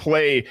actually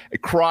play a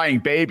crying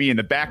baby in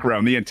the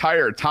background the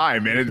entire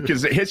time, and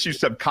because it hits you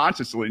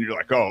subconsciously, and you're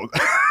like, oh.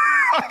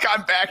 Like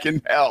I'm back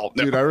in hell.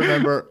 No. Dude, I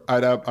remember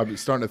I'm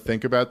starting to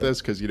think about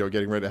this because,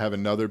 getting ready to have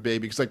another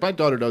baby. Because like my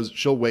daughter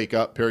she'll wake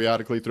up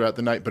periodically throughout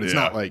the night, but it's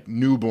not like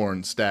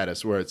newborn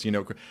status where it's,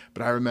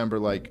 but I remember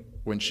like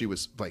when she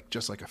was like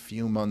just like a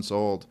few months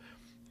old,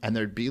 and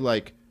it'd be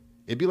like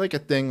a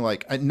thing,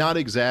 like I'm not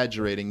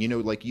exaggerating,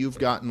 like you've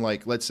gotten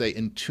like, let's say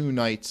in 2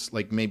 nights,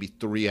 like maybe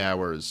 3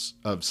 hours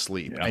of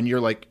sleep. And you're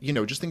like,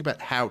 just think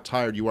about how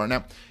tired you are.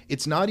 Now,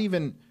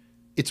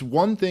 it's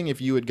one thing if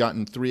you had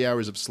gotten 3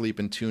 hours of sleep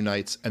in 2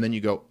 nights, and then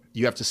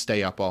you have to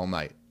stay up all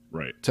night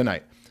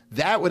tonight.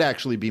 That would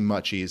actually be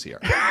much easier.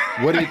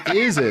 What it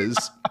is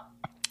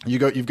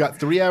you've got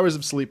 3 hours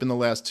of sleep in the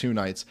last 2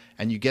 nights,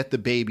 and you get the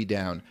baby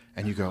down,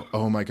 and you go,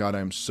 oh my God,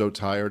 I'm so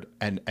tired.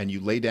 And you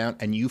lay down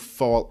and you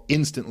fall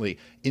instantly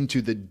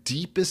into the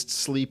deepest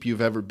sleep you've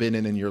ever been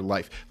in your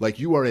life. Like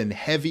you are in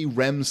heavy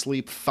REM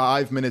sleep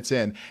 5 minutes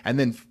in, and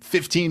then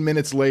 15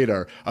 minutes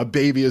later, a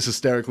baby is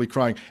hysterically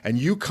crying, and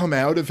you come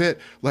out of it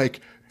like,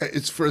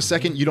 it's for a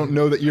second, you don't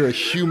know that you're a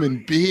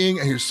human being,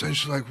 and you're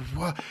essentially like,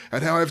 what?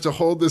 And now I have to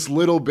hold this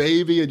little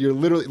baby, and you're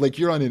literally like,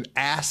 you're on an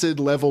acid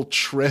level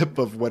trip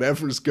of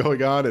whatever's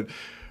going on. And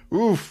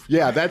oof,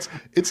 yeah,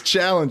 it's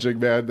challenging,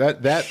 man.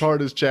 That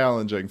part is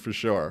challenging for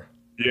sure.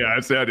 Yeah,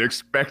 it's that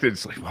expected.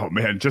 It's like, oh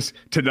man, just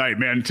tonight,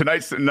 man.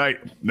 Tonight's the night.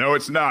 No,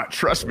 it's not.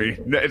 Trust me.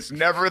 It's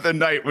never the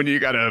night when you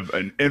got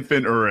an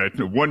infant or a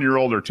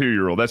 1-year-old or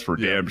 2-year-old. That's for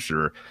damn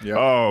sure. Yep.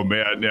 Oh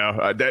man,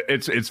 yeah.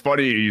 It's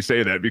funny you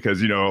say that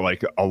because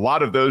like a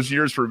lot of those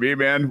years for me,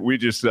 man, we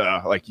just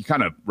like you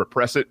kind of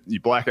repress it,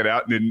 you black it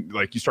out, and then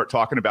like you start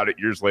talking about it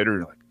years later, and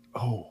you're like,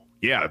 oh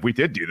yeah, we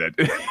did do that.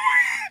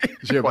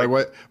 Yeah,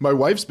 my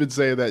wife's been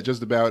saying that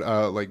just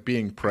about like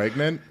being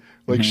pregnant.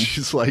 Like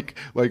she's like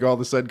all of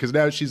a sudden, because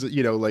now she's,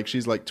 like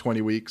she's like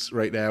 20 weeks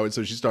right now, and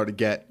so she started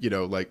to get,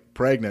 like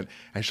pregnant,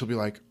 and she'll be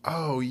like,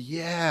 oh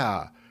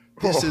yeah,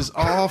 this is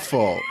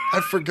awful.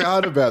 I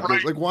forgot about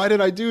this. Like, why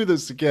did I do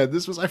this again?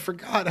 I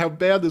forgot how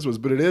bad this was,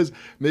 but it is.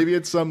 Maybe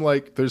it's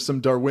there's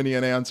some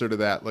Darwinian answer to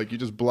that. Like, you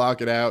just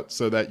block it out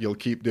so that you'll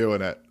keep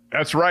doing it.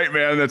 That's right,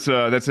 man. That's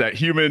that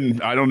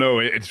human. I don't know.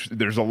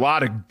 There's a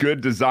lot of good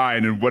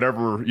design and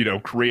whatever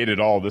created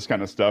all this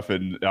kind of stuff,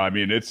 and I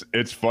mean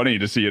it's funny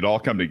to see it all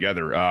come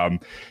together. I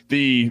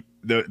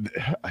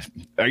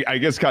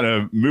guess kind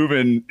of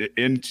moving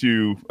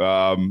into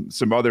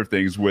some other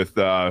things with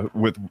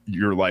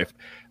your life.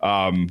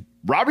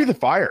 Robbie the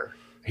Fire.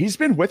 He's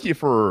been with you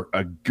for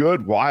a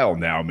good while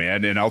now,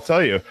 man, and I'll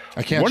tell you,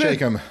 I can't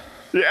shake him.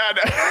 Yeah,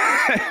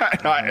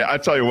 I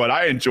tell you what,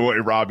 I enjoy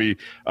Robbie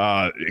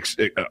a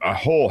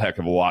whole heck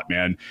of a lot,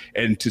 man.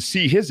 And to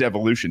see his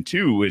evolution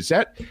too,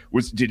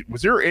 was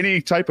there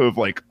any type of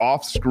like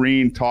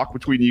off-screen talk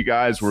between you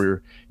guys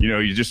where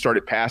you just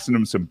started passing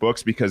him some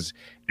books? Because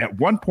at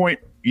one point,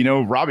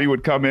 Robbie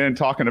would come in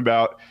talking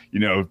about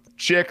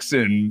chicks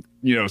and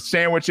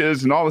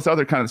sandwiches and all this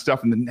other kind of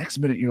stuff, and the next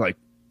minute you're like,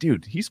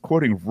 dude, he's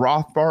quoting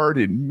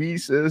Rothbard and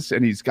Mises,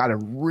 and he's got a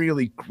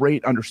really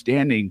great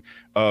understanding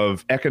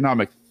of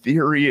economic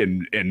theory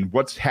and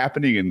what's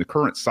happening in the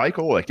current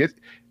cycle. Like it.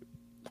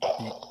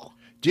 Oh.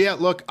 Yeah,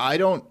 look, I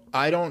don't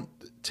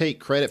take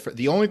credit for.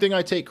 The only thing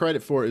I take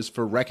credit for is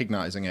for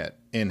recognizing it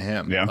in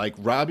him. Yeah. Like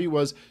Robbie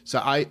was.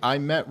 So I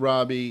met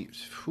Robbie.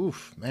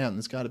 Man,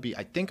 this got to be.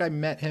 I think I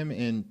met him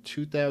in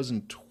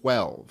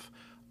 2012,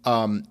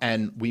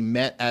 and we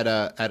met at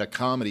a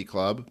comedy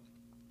club.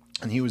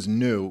 And he was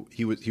new.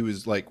 He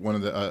was like one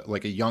of the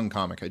like a young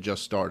comic had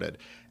just started,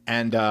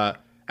 and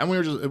we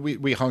were just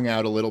we hung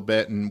out a little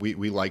bit, and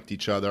we liked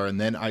each other. And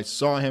then I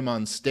saw him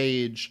on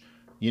stage,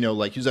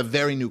 like he was a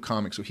very new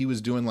comic, so he was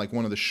doing like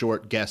one of the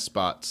short guest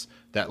spots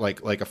that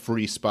like a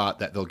free spot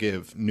that they'll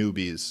give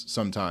newbies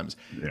sometimes.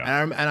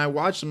 Yeah. And I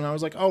watched him, and I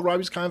was like, oh,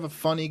 Robbie's kind of a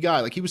funny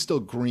guy. Like he was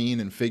still green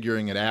and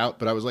figuring it out,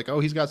 but I was like,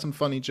 oh, he's got some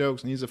funny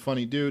jokes, and he's a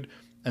funny dude.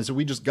 And so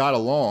we just got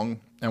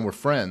along, and we're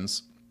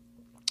friends.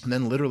 And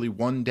then literally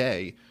one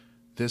day,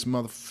 this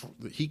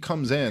he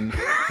comes in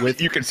with...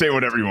 You can say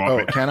whatever you want.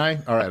 Oh, can I?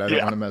 All right, I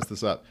don't want to mess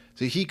this up.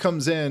 So he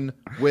comes in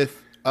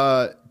with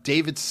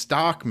David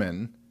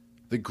Stockman,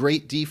 The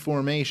Great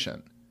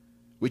Deformation,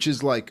 which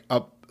is like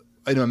an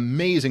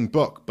amazing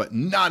book, but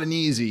not an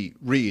easy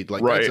read.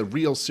 Like That's a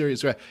real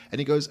serious read. And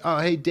he goes, oh,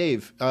 hey,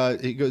 Dave.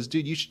 He goes,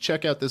 dude, you should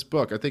check out this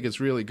book. I think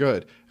it's really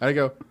good. And I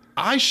go...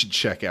 I should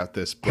check out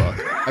this book.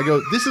 I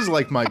go, this is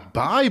like my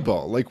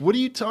Bible. Like, what are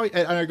you talking?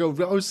 And I go,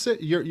 oh,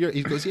 you're.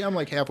 He goes, yeah, I'm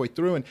like halfway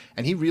through,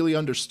 and he really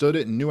understood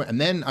it and knew it.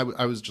 And then I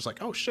was just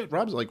like, oh shit,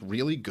 Rob's like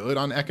really good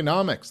on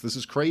economics. This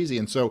is crazy.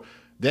 And so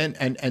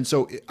then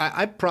so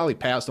I probably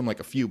passed him like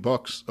a few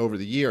books over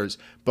the years,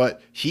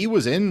 but he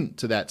was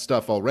into that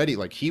stuff already.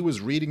 Like he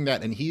was reading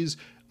that, and he's.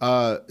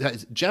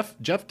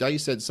 Jeff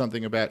Dice said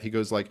something about, he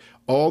goes like,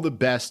 all the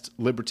best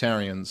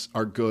libertarians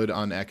are good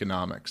on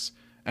economics.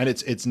 And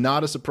it's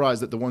not a surprise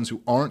that the ones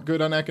who aren't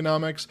good on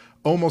economics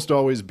almost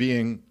always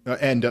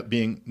end up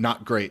being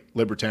not great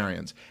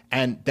libertarians.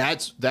 And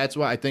that's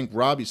why I think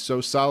Robbie's so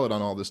solid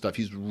on all this stuff.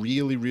 He's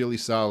really, really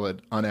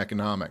solid on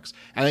economics.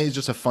 And he's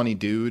just a funny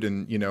dude.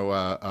 And,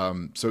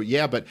 so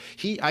yeah, but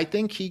I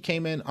think he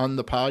came in on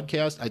the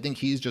podcast. I think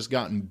he's just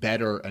gotten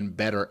better and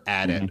better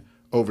at it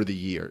over the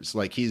years.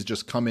 Like he's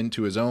just come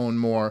into his own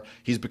more.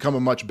 He's become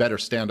a much better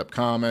stand-up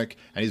comic,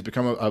 and he's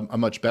become a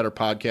much better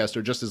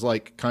podcaster, just as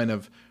like kind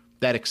of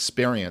that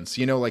experience,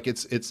 like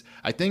it's,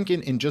 I think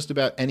in just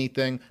about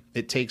anything,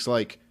 it takes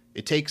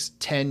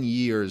 10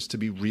 years to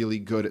be really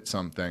good at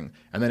something.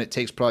 And then it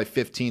takes probably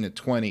 15 to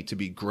 20 to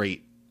be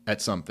great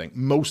at something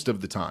most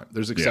of the time.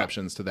 There's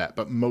exceptions to that,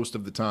 but most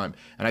of the time.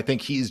 And I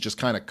think he's just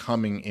kind of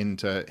coming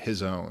into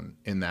his own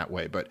in that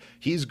way, but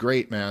he's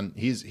great, man.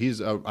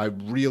 I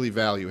really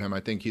value him.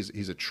 I think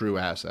he's a true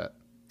asset.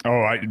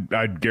 Oh,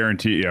 I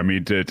guarantee you. I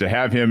mean, to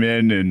have him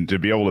in and to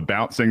be able to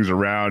bounce things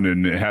around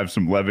and have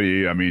some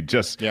levity. I mean,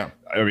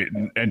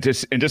 and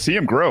to see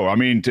him grow. I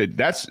mean,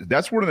 that's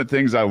one of the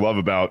things I love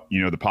about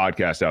the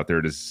podcast out there.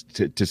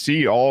 To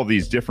see all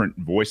these different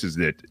voices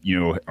that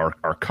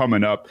are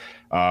coming up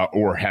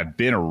or have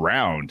been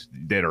around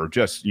that are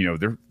just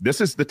this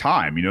is the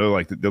time.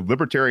 Like the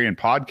libertarian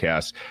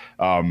podcast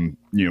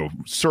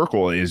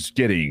circle is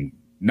getting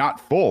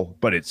not full,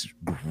 but it's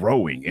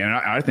growing. And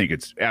I think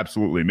it's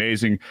absolutely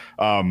amazing.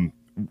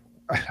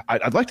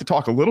 I'd like to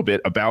talk a little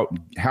bit about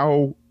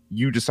how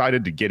you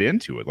decided to get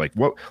into it. Like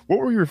what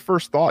were your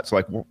first thoughts?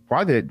 Like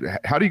how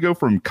do you go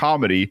from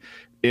comedy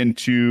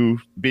into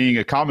being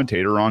a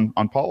commentator on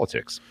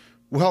politics?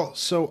 Well,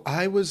 so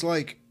I was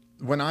like,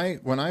 when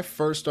I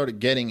first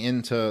started getting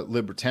into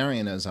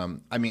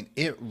libertarianism, I mean,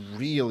 it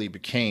really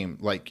became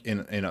like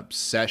an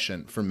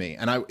obsession for me.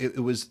 And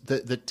it was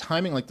the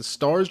timing, like the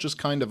stars just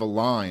kind of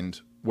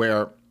aligned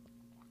where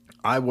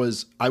I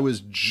was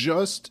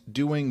just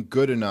doing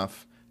good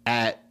enough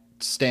at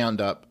stand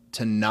up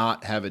to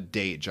not have a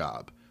day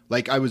job.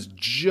 Like I was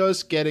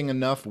just getting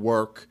enough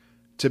work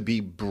to be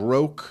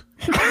broke,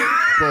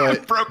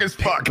 but broke as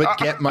fuck, but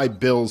get my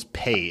bills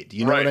paid.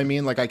 You know Right. what I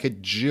mean? Like I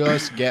could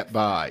just get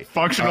by.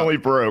 Functionally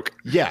broke.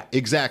 Yeah,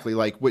 exactly.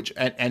 Like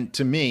and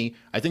to me,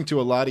 I think to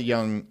a lot of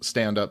young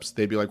stand-ups,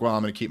 they'd be like, well,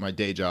 I'm going to keep my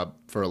day job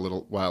for a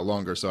little while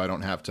longer so I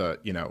don't have to,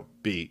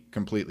 be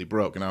completely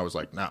broke. And I was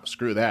like, no,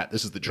 screw that.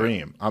 This is the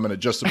dream. I'm going to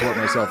just support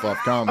myself off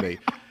comedy.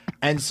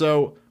 And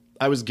so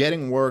I was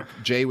getting work.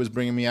 Jay was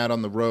bringing me out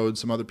on the road.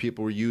 Some other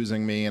people were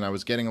using me, and I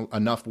was getting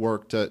enough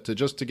work to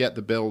just to get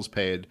the bills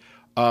paid.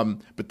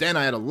 But then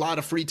I had a lot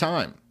of free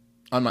time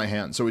on my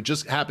hands. So it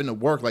just happened to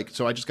work.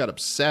 So I just got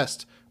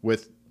obsessed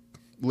with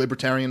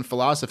libertarian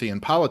philosophy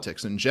and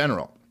politics in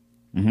general.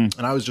 And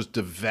I was just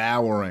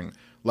devouring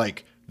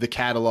like the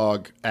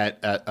catalog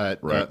at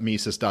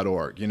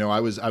Mises.org. I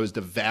was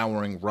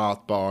devouring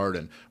Rothbard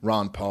and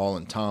Ron Paul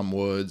and Tom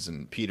Woods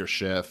and Peter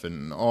Schiff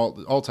and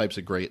all types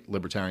of great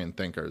libertarian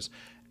thinkers.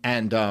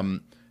 And I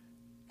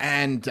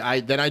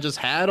just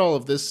had all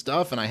of this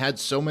stuff, and I had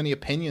so many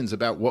opinions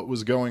about what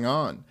was going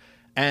on.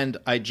 And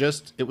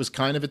it was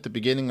kind of at the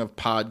beginning of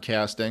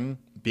podcasting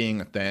being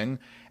a thing.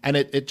 And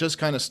it just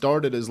kind of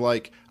started as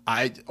like,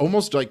 I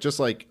almost like just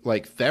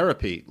like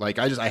therapy. Like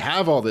I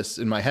have all this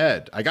in my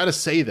head. I got to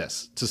say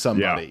this to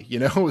somebody,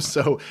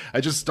 So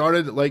I just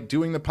started like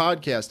doing the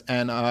podcast,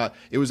 and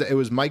it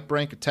was Mike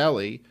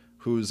Brancatelli,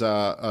 who's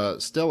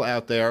still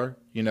out there,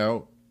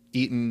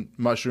 eating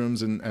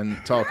mushrooms and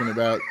talking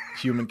about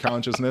human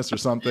consciousness or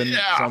something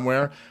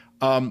somewhere.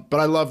 But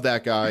I love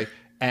that guy,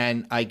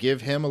 and I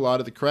give him a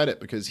lot of the credit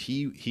because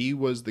he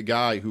was the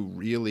guy who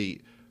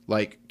really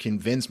like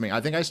convinced me.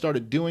 I think I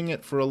started doing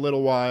it for a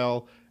little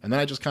while, and then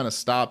I just kind of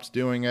stopped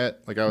doing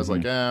it. Like I was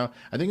like, I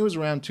think it was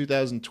around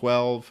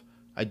 2012.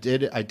 I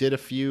did a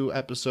few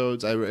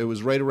episodes. It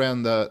was right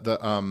around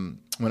the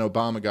when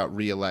Obama got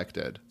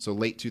reelected, so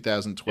late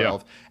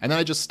 2012. Yeah. And then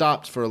I just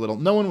stopped for a little.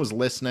 No one was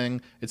listening.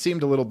 It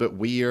seemed a little bit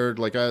weird.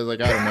 Like I was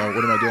like, I don't know,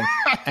 what am I doing?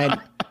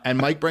 And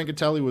Mike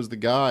Brancatelli was the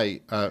guy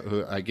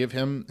who I give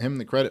him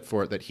the credit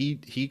for it, that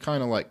he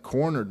kind of like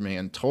cornered me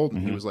and told me,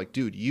 he was like,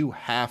 dude, you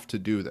have to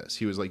do this.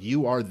 He was like,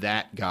 you are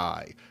that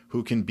guy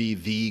who can be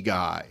the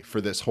guy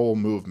for this whole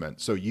movement.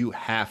 So you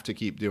have to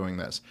keep doing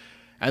this.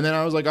 And then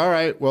I was like, all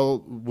right,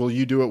 well, will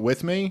you do it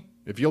with me?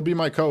 If you'll be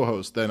my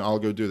co-host, then I'll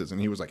go do this.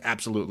 And he was like,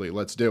 absolutely,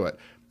 let's do it.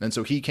 And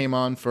so he came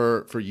on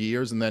for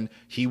years, and then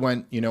he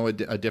went,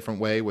 a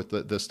different way with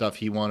the stuff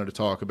he wanted to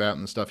talk about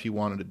and the stuff he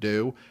wanted to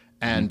do.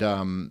 And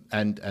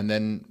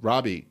then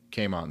Robbie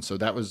came on. So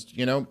that was,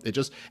 it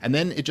just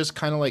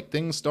kind of like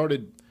things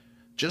started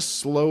just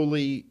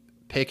slowly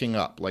picking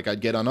up. Like I'd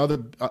get on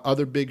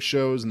other big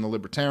shows in the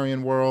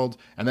libertarian world,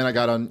 and then I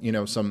got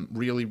on some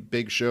really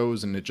big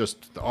shows, and the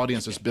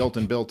audience just built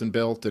and built and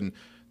built, and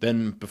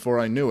then before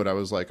I knew it, I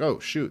was like, oh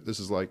shoot, this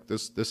is like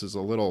this is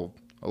a little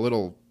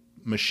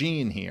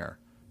machine here.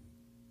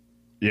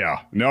 Yeah,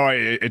 no,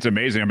 it's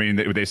amazing. I mean,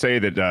 they say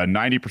that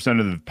 90%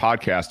 of the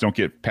podcasts don't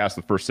get past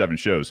the first 7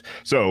 shows.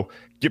 So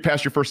get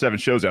past your first 7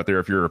 shows out there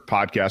if you're a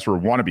podcaster or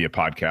want to be a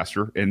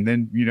podcaster, and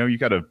then you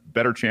got a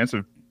better chance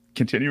of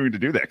continuing to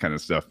do that kind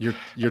of stuff.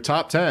 Your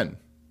top 10.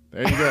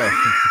 There you go.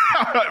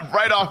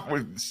 Right off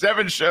with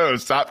 7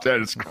 shows, top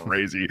 10. It's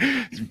crazy.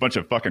 There's a bunch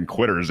of fucking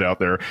quitters out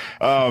there.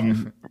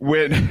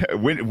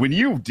 When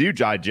you do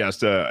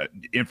digest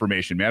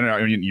information, man,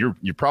 I mean, you're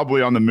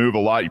probably on the move a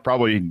lot. You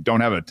probably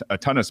don't have a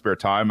ton of spare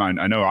time.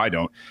 I know I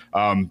don't.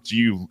 Do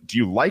you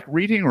like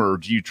reading, or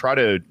do you try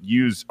to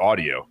use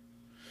audio?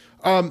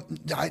 I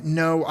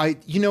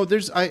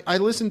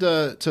listen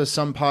to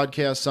some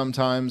podcasts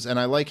sometimes, and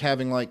I like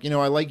having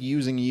I like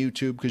using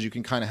YouTube because you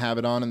can kind of have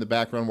it on in the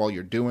background while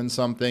you're doing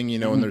something,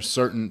 and there's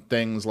certain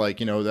things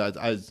that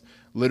I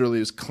literally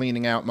was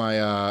cleaning out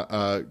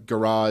my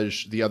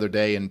garage the other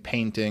day and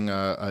painting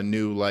a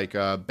new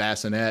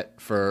bassinet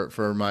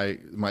for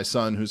my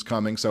son who's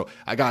coming. So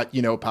I got,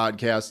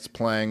 podcasts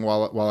playing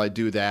while I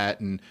do that,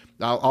 and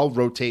I'll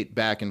rotate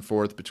back and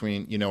forth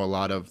between, a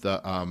lot of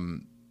the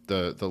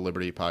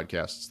Liberty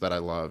podcasts that I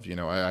love.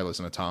 I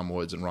listen to Tom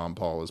Woods and Ron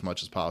Paul as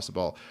much as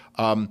possible.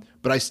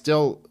 But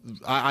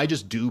I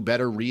just do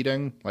better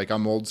reading. Like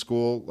I'm old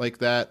school like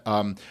that.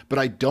 But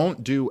I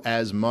don't do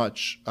as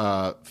much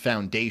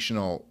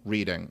foundational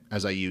reading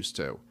as I used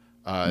to.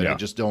 I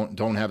just don't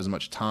have as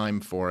much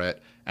time for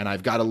it. And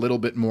I've got a little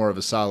bit more of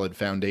a solid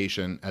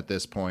foundation at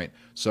this point.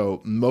 So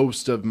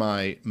most of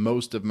my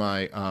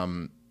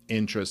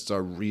interests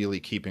are really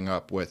keeping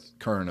up with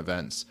current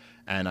events.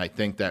 And I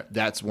think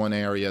that's one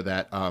area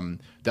that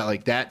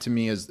to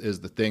me is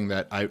the thing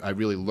that I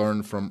really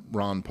learned from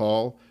Ron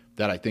Paul,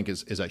 that I think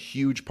is a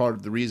huge part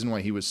of the reason why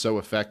he was so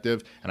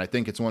effective. And I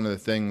think it's one of the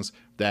things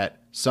that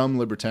some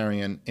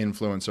libertarian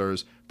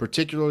influencers,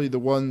 particularly the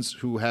ones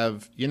who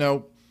have,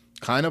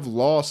 kind of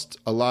lost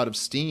a lot of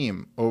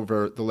steam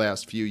over the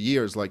last few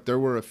years. Like there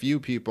were a few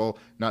people,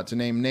 not to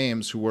name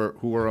names, who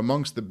were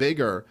amongst the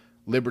bigger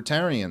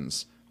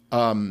libertarians,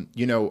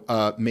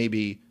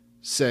 maybe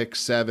 6,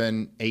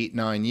 7, 8,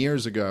 9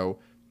 years ago,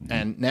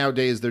 and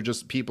nowadays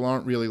people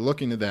aren't really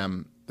looking to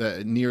them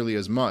nearly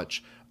as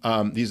much.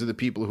 These are the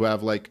people who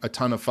have like a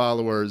ton of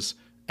followers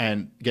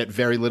and get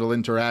very little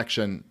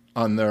interaction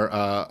on their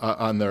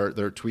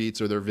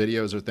tweets or their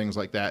videos or things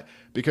like that.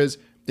 Because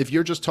if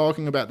you're just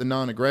talking about the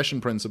non-aggression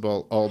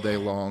principle all day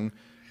long,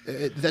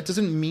 that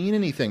doesn't mean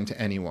anything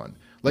to anyone.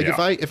 Like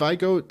if I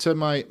go to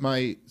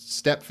my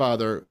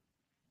stepfather.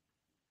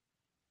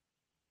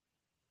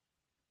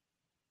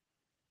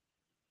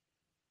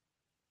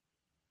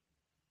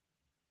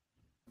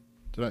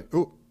 Did I?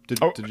 Oh,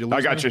 did you lose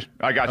I got me? you.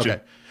 I got you.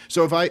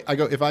 So if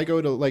I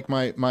go to like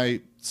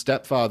my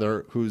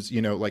stepfather, who's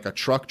like a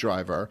truck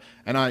driver,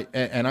 and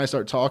I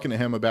start talking to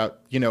him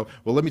about well,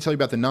 let me tell you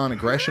about the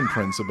non-aggression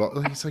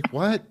principle. He's like,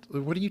 what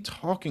are you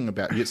talking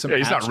about? He's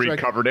not Reed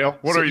Coverdale.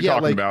 What are you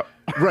talking about?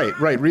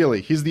 Right.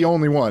 Really, he's the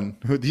only one.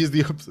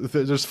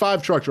 There's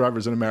 5 truck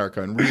drivers in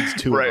America, and Reed's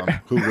 2 of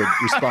them who would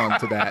respond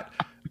to that.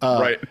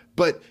 Right.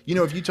 But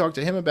if you talk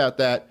to him about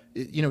that,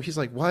 he's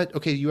like, what?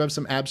 Okay, you have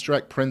some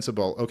abstract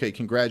principle. Okay,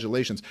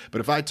 congratulations. But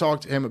if I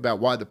talk to him about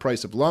why the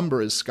price of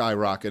lumber is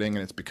skyrocketing, and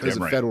it's because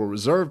of Federal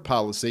Reserve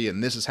policy,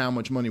 and this is how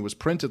much money was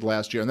printed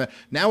last year, and that,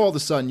 now all of a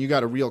sudden you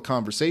got a real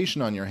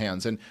conversation on your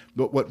hands.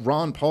 But what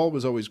Ron Paul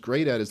was always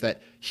great at is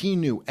that he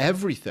knew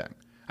everything.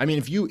 I mean,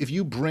 if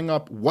you bring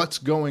up what's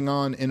going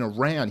on in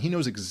Iran, he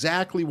knows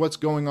exactly what's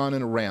going on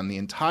in Iran, the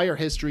entire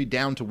history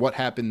down to what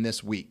happened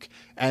this week.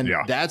 And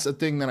that's a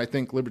thing that I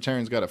think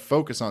libertarians got to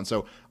focus on.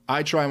 So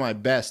I try my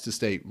best to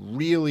stay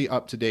really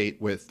up to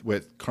date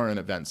with current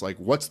events. Like,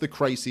 what's the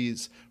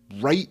crises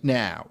right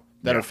now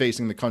that are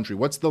facing the country?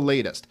 What's the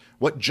latest?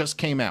 What just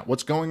came out?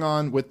 What's going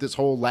on with this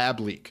whole lab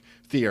leak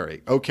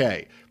theory?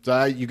 Okay.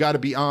 So you got to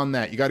be on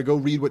that. You got to go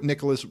read what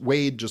Nicholas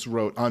Wade just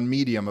wrote on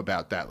Medium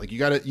about that. Like, you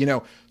got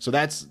to, so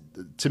that's,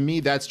 to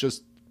me, that's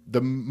just the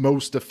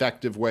most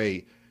effective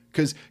way.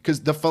 Because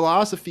the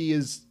philosophy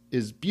is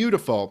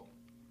beautiful,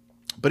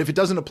 but if it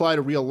doesn't apply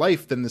to real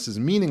life, then this is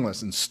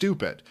meaningless and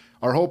stupid.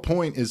 Our whole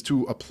point is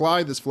to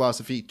apply this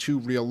philosophy to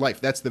real life.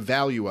 That's the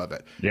value of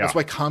it. Yeah. That's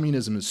why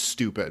communism is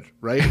stupid,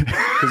 right?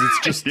 Because it's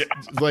just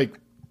like,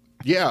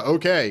 yeah,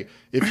 okay.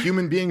 If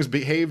human beings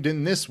behaved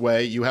in this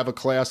way, you have a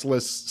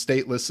classless,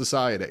 stateless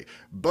society.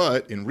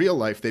 But in real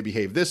life, they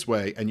behave this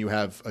way, and you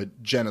have a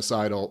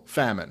genocidal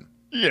famine.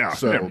 Yeah,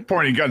 so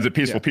pointing guns at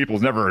peaceful people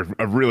is never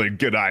a really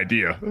good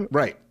idea.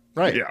 Right.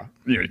 Yeah,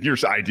 your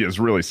ideas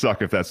really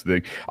suck if that's the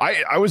thing.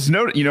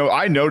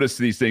 I noticed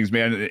these things,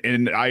 man,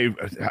 and I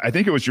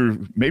think it was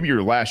maybe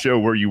your last show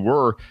where you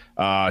were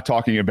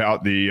talking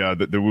about the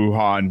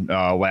Wuhan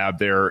lab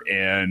there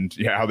and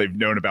how they've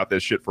known about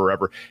this shit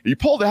forever. You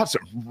pulled out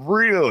some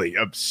really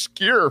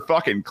obscure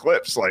fucking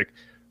clips. Like,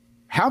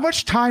 how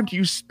much time do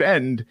you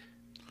spend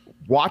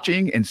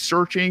watching and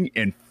searching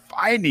and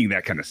finding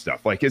that kind of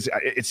stuff? Like,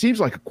 it seems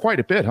like quite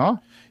a bit, huh?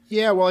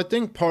 Yeah, well, I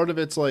think part of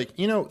it's like,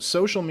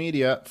 social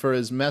media, for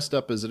as messed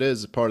up as it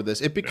is part of this,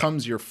 it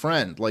becomes your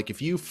friend. Like,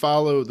 if you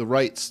follow the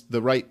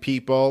right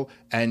people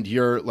and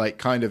you're like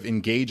kind of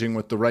engaging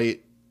with the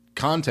right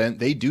content,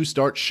 they do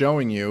start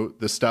showing you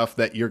the stuff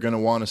that you're going to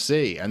want to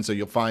see. And so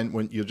you'll find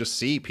when you'll just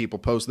see people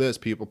post this,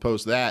 people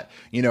post that.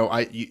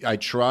 I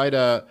try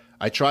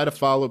to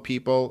follow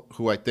people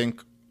who I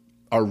think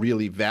are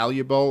really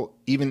valuable,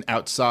 even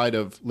outside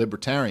of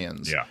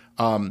libertarians. Yeah.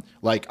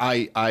 Like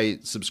I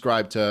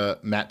subscribe to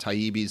Matt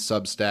Taibbi's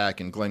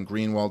Substack and Glenn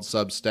Greenwald's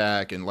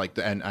Substack,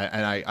 and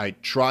I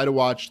try to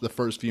watch the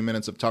first few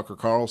minutes of Tucker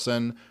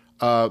Carlson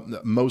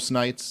most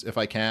nights if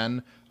I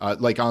can,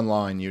 like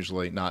online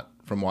usually, not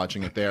from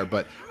watching it there.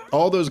 But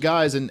all those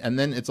guys, and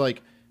then it's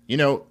like,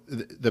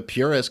 the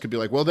purists could be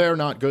like, well, they're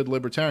not good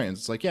libertarians.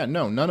 It's like, yeah,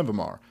 no, none of them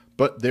are,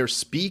 but they're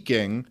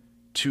speaking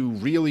to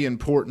really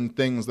important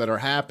things that are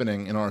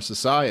happening in our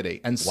society,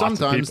 and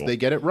sometimes they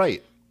get it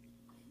right.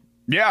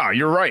 Yeah,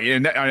 you're right,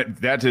 and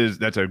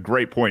that's a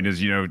great point. Is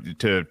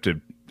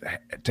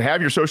to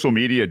have your social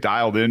media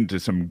dialed into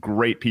some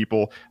great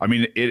people. I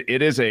mean,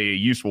 it is a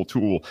useful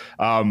tool.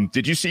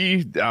 Did you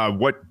see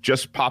what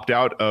just popped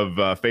out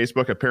of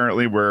Facebook?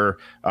 Apparently, where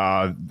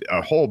a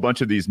whole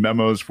bunch of these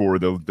memos for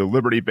the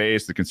liberty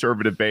base, the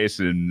conservative base,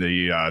 and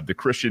the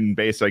Christian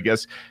base, I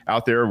guess,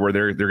 out there, where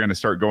they're going to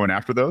start going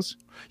after those.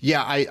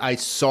 Yeah, I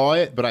saw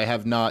it, but I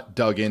have not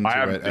dug into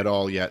it at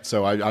all yet.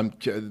 So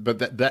but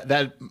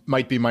that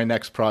might be my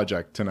next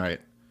project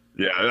tonight.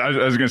 Yeah, I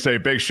was going to say,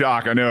 big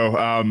shock. I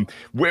know.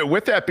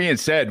 With that being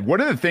said, one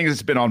of the things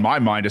that's been on my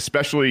mind,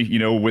 especially,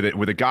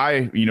 with a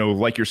guy,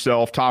 like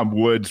yourself, Tom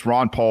Woods,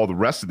 Ron Paul, the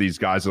rest of these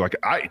guys, are like,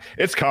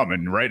 it's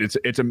coming, right?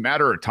 It's a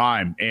matter of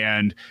time.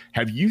 And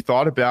have you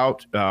thought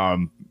about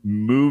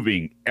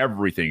moving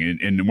everything?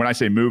 And when I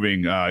say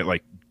moving,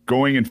 like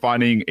going and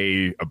finding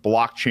a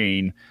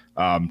blockchain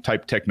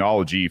type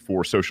technology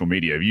for social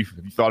media? Have you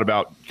thought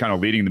about kind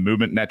of leading the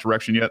movement in that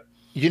direction yet?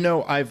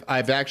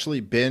 I've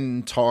actually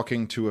been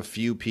talking to a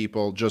few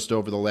people just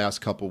over the last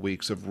couple of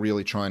weeks of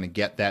really trying to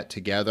get that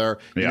together.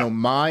 Yeah.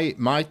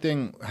 My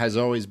thing has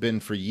always been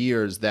for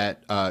years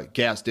that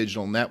Gas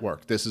Digital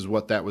Network, this is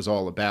what that was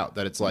all about,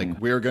 that it's like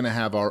we're going to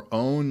have our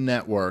own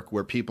network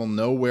where people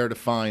know where to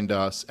find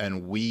us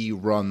and we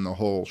run the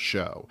whole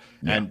show.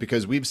 Yeah. And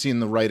because we've seen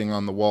the writing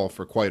on the wall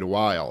for quite a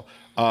while.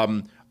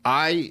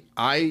 I,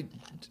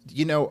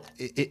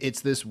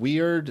 it's this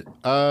weird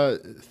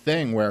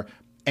thing where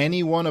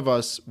any one of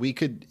us, we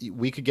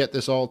could get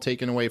this all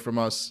taken away from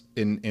us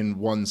in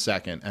 1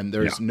 second, and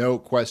there's no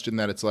question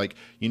that it's like,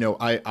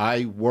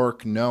 I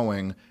work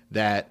knowing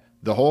that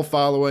the whole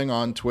following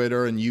on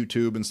Twitter and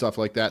YouTube and stuff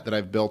like that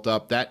I've built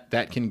up,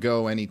 that can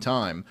go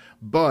anytime,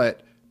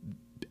 but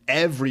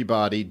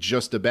everybody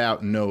just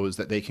about knows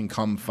that they can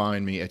come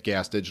find me at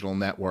Gas Digital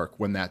Network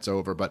when that's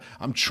over. But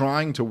I'm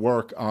trying to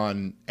work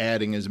on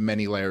adding as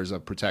many layers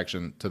of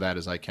protection to that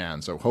as I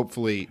can. So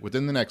hopefully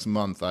within the next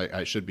month,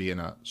 I should be in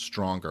a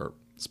stronger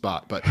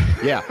spot. But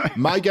yeah,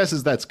 my guess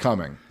is that's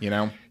coming,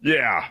 Yeah.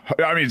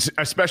 I mean,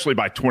 especially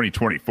by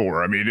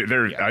 2024. I mean,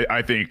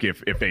 I think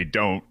if they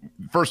don't,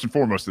 first and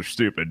foremost, they're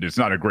stupid. It's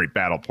not a great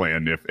battle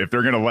plan. If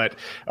they're going to let,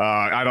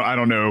 I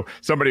don't know.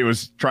 Somebody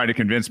was trying to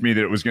convince me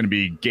that it was going to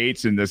be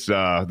Gates and this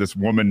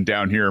woman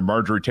down here,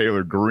 Marjorie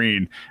Taylor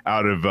Greene,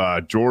 out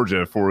of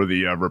Georgia for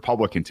the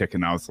Republican ticket.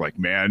 And I was like,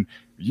 man,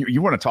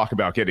 you want to talk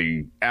about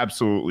getting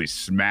absolutely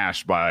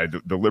smashed by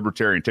the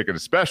libertarian ticket,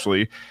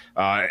 especially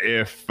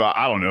if,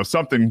 I don't know,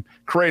 something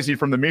crazy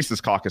from the Mises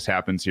Caucus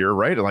happens here,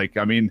 right? Like,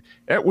 I mean,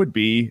 it would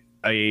be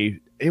a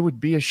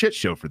shit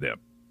show for them.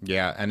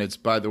 Yeah, and it's,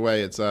 by the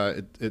way, it's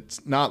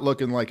not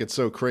looking like it's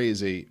so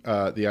crazy,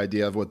 the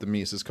idea of what the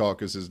Mises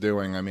Caucus is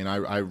doing. I mean,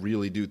 I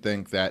really do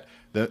think that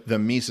the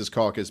Mises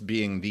Caucus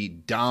being the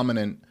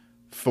dominant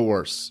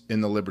force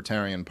in the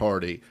Libertarian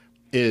Party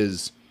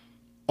is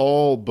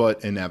all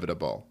but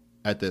inevitable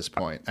at this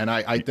point. And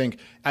I think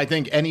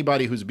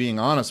anybody who's being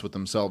honest with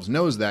themselves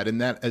knows that. And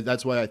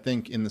that's why I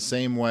think in the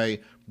same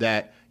way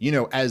that,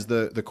 as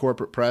the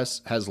corporate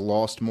press has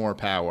lost more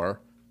power,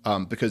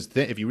 because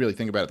if you really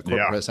think about it, the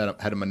corporate press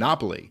had a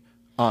monopoly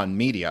on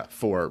media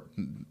for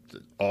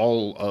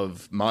all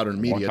of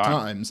modern media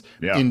times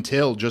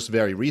until just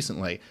very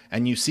recently.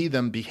 And you see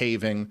them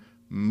behaving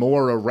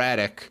more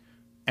erratic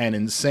and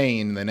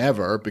insane than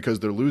ever because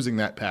they're losing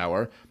that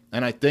power.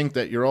 And I think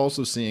that you're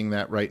also seeing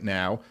that right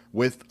now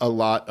with a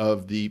lot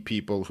of the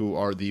people who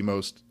are the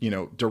most,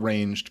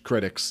 deranged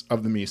critics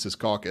of the Mises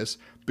Caucus.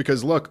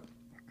 Because look,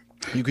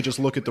 you could just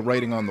look at the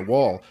writing on the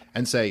wall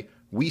and say,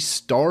 we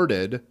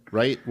started,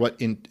 right,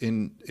 in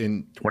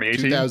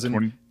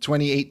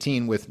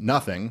 2018 with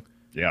nothing.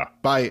 Yeah.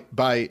 By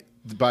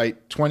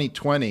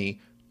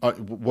 2020,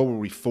 what were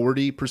we,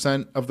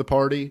 40% of the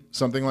party,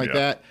 something like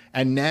that?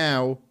 And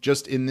now,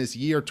 just in this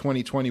year,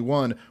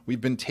 2021,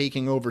 we've been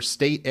taking over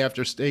state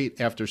after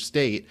state after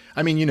state.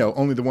 I mean,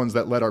 only the ones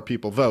that let our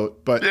people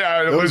vote. But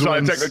those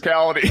ones, on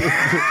technicality.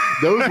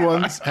 Those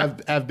ones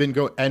have been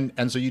going.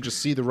 And so you just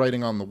see the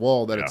writing on the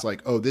wall that it's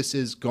like, oh, this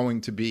is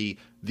going to be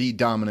the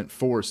dominant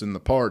force in the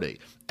party.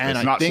 And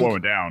it's not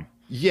slowing down.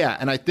 Yeah,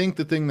 and I think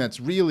the thing that's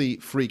really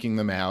freaking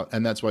them out,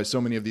 and that's why so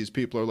many of these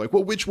people are like,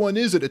 well, which one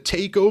is it, a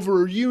takeover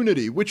or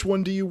unity? Which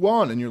one do you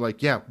want? And you're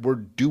like, yeah, we're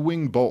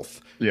doing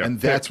both. Yeah.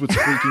 And that's what's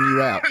freaking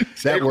you out.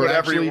 That we're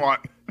actually, you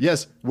want.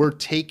 Yes, we're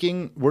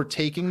taking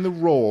the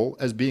role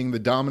as being the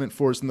dominant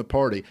force in the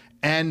party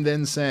and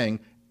then saying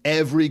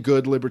every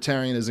good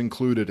libertarian is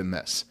included in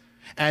this.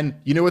 And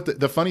you know what?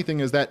 The funny thing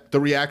is that the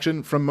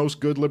reaction from most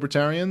good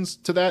libertarians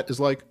to that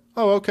is like,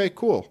 oh, okay,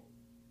 cool.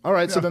 All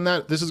right, so then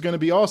this is going to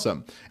be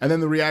awesome. And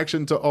then the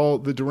reaction to all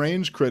the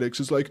deranged critics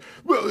is like,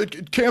 well,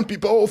 it can't be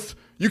both.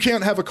 You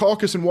can't have a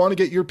caucus and want to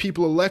get your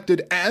people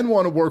elected and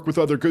want to work with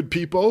other good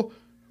people.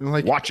 And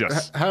like, watch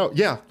us. How?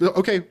 Yeah.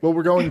 Okay. Well,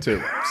 we're going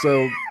to.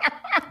 So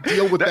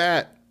deal with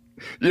that.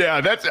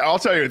 Yeah, I'll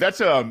tell you, that's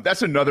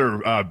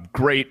another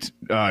great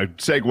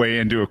segue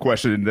into a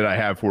question that I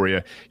have for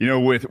you.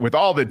 With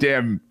all the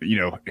damn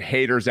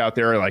haters out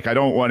there, like I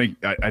don't want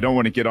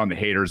to get on the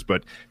haters,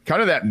 but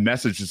kind of that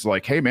message is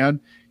like, hey man,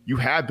 you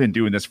have been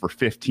doing this for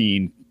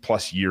 15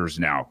 plus years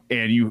now,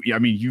 and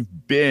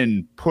you've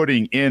been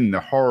putting in the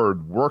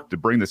hard work to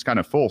bring this kind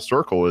of full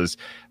circle. Is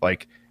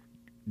like,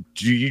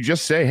 do you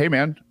just say, hey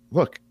man,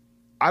 look,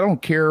 I don't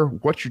care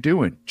what you're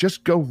doing.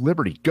 Just go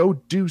liberty. Go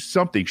do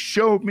something.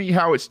 Show me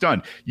how it's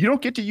done. You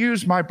don't get to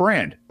use my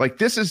brand. Like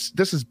this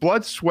is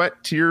blood, sweat,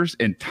 tears,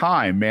 and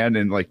time, man.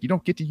 And like you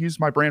don't get to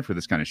use my brand for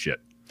this kind of shit.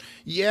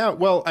 Yeah,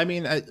 well, I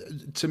mean,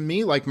 to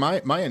me, like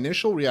my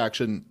initial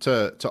reaction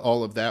to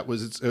all of that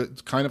was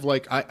it's kind of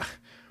like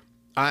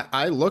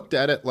I looked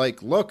at it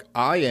like, look,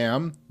 I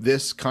am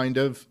this kind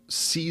of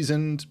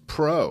seasoned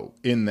pro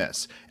in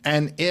this,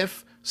 and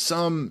if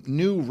some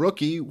new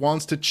rookie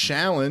wants to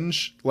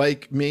challenge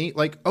like me,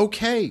 like,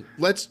 okay,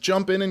 let's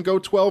jump in and go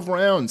 12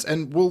 rounds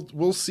and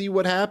we'll see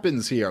what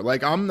happens here.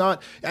 Like I'm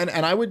not, and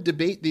I would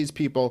debate these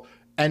people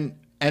and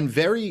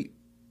very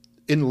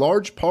in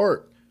large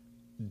part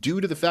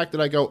due to the fact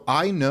that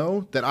I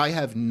know that I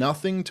have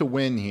nothing to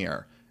win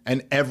here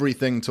and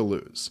everything to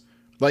lose.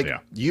 Like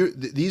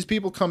these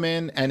people come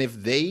in, and if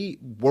they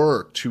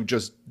were to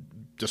just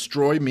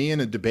destroy me in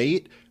a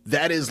debate,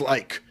 that is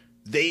like,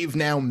 they've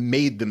now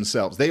made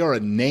themselves. They are a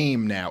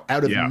name now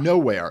out of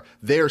nowhere.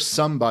 They're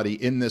somebody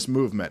in this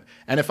movement.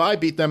 And if I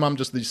beat them, I'm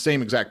just the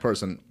same exact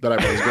person that I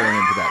was going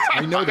into that.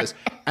 I know this.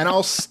 And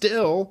I'll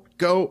still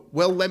go,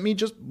 well,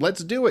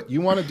 let's do it.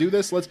 You want to do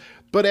this?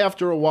 But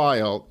after a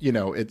while,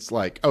 it's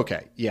like,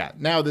 okay, yeah,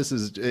 now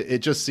it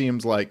just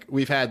seems like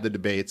we've had the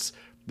debates.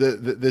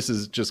 This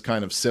is just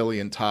kind of silly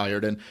and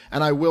tired. And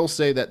I will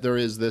say that there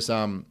is this,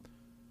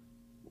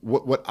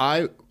 what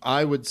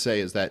I would say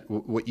is that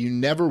what you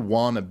never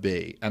want to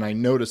be, and I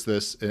notice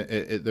this,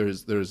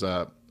 there's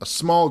a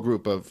small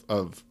group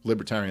of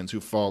libertarians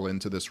who fall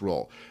into this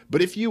role.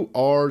 But if you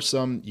are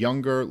some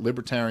younger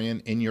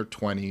libertarian in your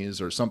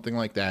 20s or something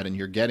like that, and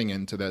you're getting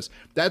into this,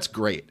 that's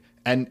great.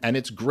 And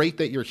it's great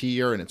that you're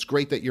here, and it's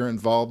great that you're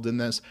involved in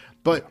this.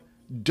 But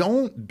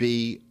don't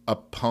be a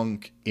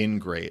punk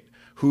ingrate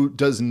who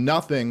does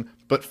nothing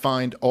but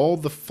find all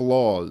the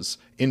flaws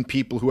in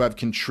people who have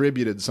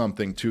contributed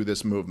something to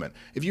this movement.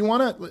 If you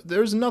want to,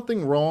 there's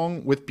nothing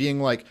wrong with being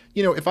like,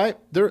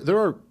 there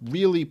are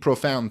really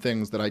profound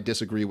things that I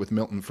disagree with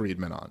Milton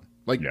Friedman on.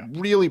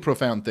 Really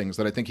profound things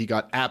that I think he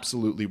got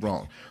absolutely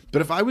wrong.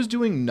 But if I was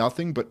doing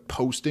nothing but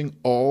posting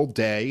all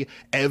day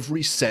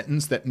every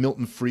sentence that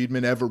Milton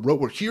Friedman ever wrote,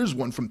 well, here's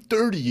one from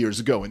 30 years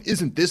ago, and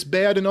isn't this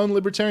bad and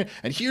unlibertarian?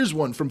 And here's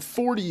one from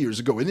 40 years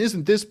ago, and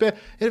isn't this bad?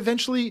 And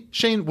eventually,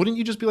 Shane, wouldn't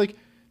you just be like,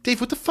 Dave,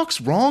 what the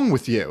fuck's wrong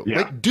with you?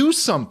 Yeah. Do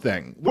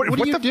something. What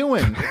are you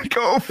doing?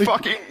 Go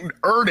fucking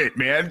earn it,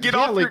 man. Get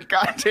off your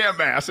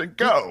goddamn ass and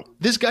go.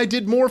 This guy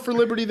did more for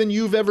liberty than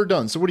you've ever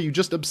done. So what are you,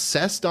 just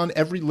obsessed on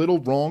every little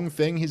wrong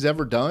thing he's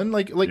ever done?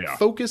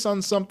 Focus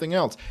on something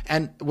else.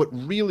 And what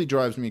really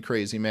drives me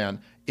crazy, man,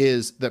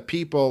 is that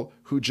people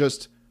who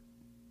just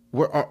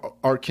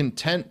are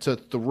content to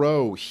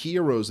throw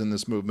heroes in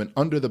this movement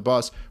under the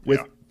bus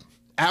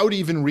without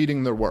even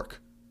reading their work.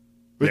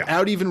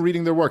 Without even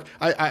reading their work.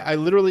 I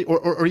literally,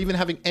 or even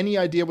having any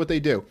idea what they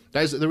do.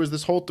 Guys, there was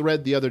this whole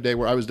thread the other day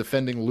where I was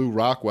defending Lew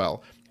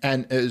Rockwell,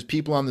 and as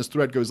people on this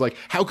thread goes like,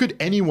 how could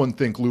anyone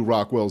think Lew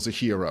Rockwell's a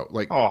hero?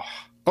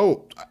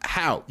 Oh,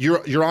 how?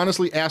 You're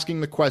honestly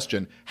asking the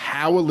question,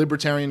 how a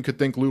libertarian could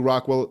think Lew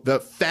Rockwell, the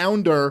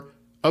founder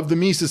of the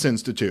Mises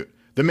Institute,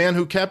 the man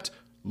who kept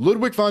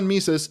Ludwig von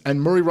Mises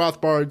and Murray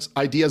Rothbard's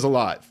ideas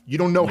alive. You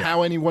don't know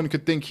how anyone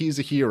could think he's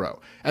a hero.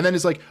 And then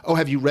it's like, oh,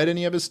 have you read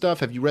any of his stuff?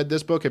 Have you read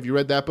this book? Have you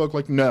read that book?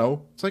 Like,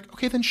 no. It's like,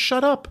 okay, then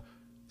shut up.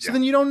 So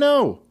then you don't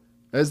know.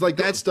 It's like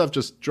that stuff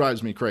just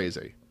drives me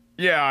crazy.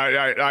 Yeah,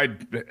 I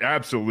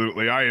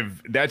absolutely.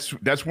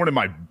 That's one of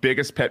my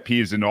biggest pet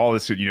peeves in all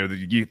this.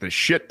 The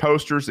shit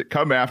posters that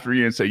come after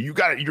you and say, you're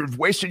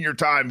wasting your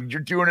time.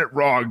 You're doing it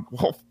wrong.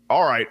 Well,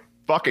 all right.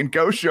 Fucking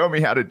go show me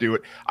how to do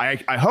it. I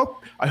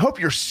hope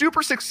you're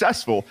super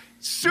successful.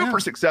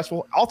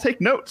 Successful. I'll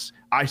take notes.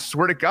 I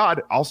swear to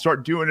God, I'll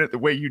start doing it the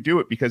way you do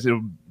it because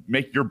it'll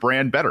make your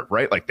brand better,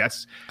 right? Like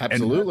that's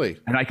absolutely.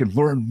 And I can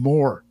learn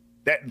more.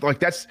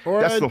 That's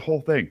the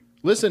whole thing.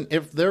 Listen,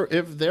 if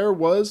there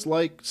was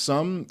like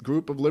some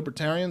group of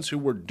libertarians who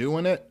were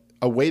doing it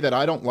a way that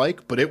I don't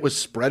like, but it was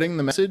spreading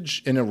the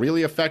message in a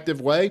really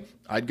effective way,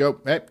 I'd go,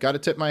 hey, got to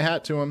tip my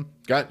hat to him.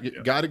 Got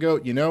to go,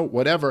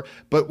 whatever.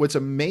 But what's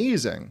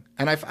amazing,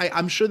 and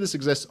I'm sure this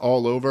exists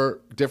all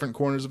over different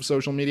corners of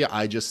social media,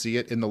 I just see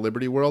it in the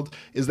liberty world,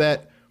 is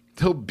that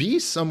there'll be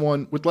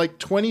someone with like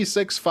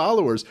 26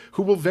 followers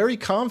who will very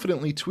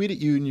confidently tweet at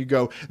you and you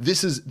go,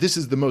 this is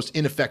the most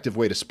ineffective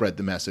way to spread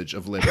the message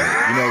of liberty.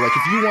 Like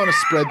if you want to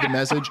spread the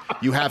message,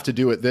 you have to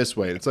do it this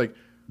way. It's like,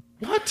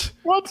 What?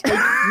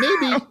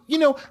 Maybe,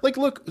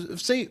 look,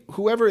 say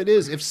whoever it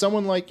is, if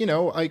someone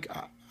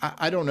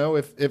I don't know,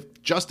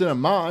 if Justin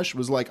Amash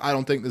was like, I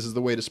don't think this is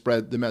the way to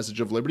spread the message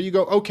of liberty, you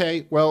go,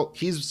 okay, well,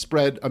 he's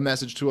spread a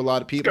message to a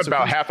lot of people. He's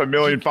got about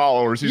 500,000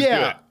 followers. He's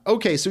good.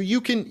 Okay, so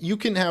you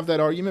can have that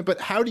argument, but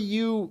how do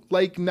you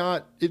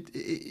not,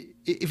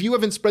 if you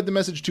haven't spread the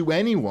message to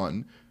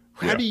anyone,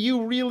 how do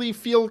you really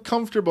feel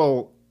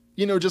comfortable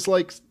just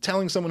like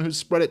telling someone who's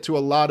spread it to a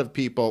lot of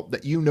people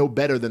that you know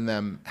better than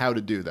them how to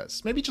do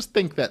this? Maybe just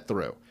think that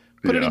through.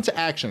 Put it into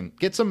action.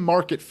 Get some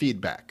market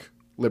feedback,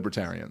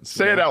 libertarians.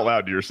 Say it out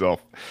loud to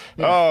yourself.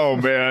 Yeah. Oh,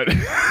 man.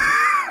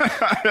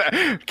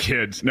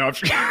 Kids. No,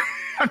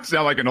 I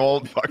sound like an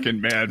old fucking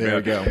man. There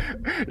we go.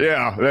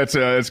 Yeah,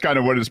 that's kind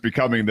of what it's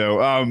becoming,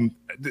 though.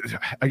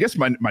 I guess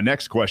my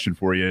next question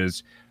for you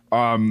is,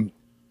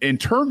 in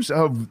terms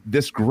of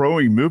this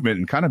growing movement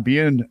and kind of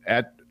being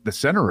at the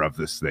center of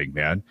this thing,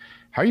 man,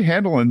 how are you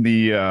handling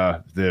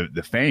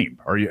the fame?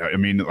 Are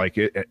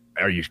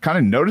you kind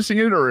of noticing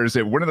it, or is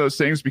it one of those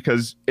things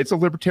because it's a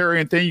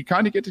libertarian thing, you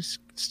kind of get to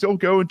still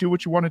go and do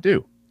what you want to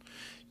do?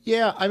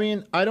 Yeah,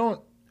 I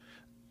don't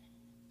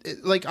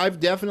I've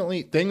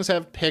definitely, things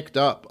have picked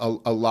up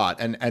a lot,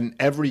 and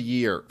every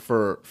year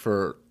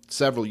for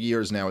several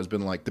years now has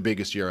been like the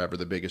biggest year ever,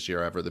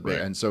 right.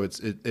 And so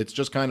it's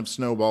just kind of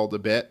snowballed a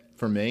bit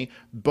for me,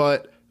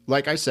 but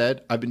like I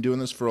said, I've been doing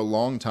this for a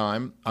long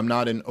time. I'm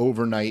not an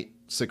overnight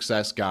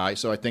success guy.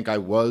 So I think I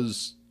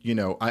was,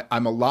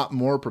 I'm a lot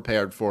more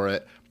prepared for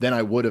it than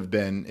I would have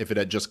been if it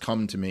had just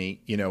come to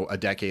me, a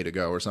decade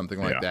ago or something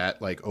like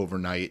that, like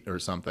overnight or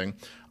something.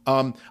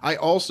 I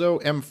also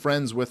am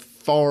friends with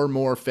far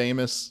more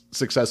famous,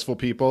 successful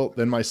people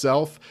than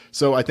myself.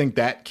 So I think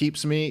that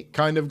keeps me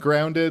kind of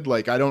grounded.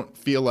 Like, I don't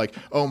feel like,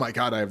 oh my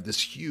God, I have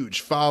this huge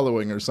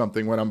following or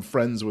something when I'm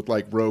friends with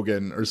like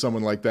Rogan or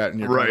someone like that. And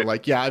you're kind of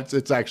like, yeah,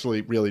 it's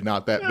actually really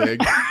not that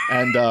big.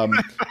 And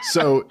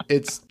so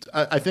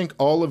I think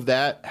all of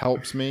that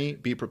helps me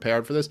be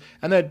prepared for this.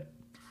 And then,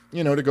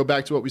 to go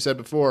back to what we said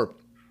before,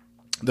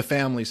 the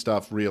family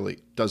stuff really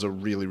does a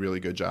really,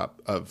 really good job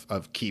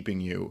of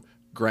keeping you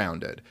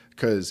grounded,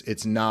 because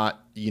it's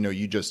not,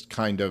 you just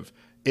kind of,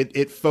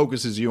 it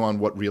focuses you on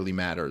what really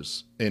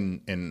matters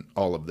in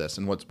all of this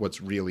and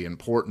what's really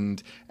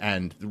important.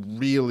 And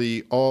really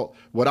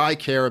what I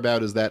care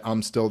about is that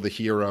I'm still the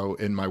hero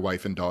in my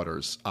wife and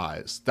daughter's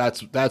eyes.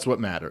 That's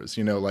what matters.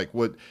 Like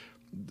what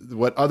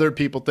other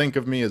people think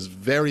of me is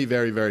very,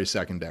 very, very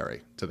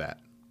secondary to that.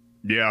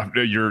 Yeah,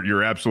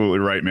 you're absolutely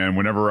right, man.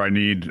 Whenever I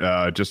need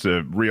just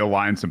to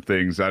realign some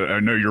things, I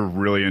know you're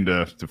really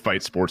into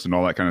fight sports and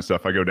all that kind of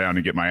stuff. I go down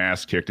and get my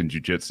ass kicked in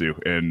jiu-jitsu,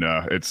 and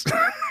it's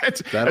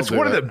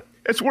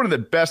it's one of the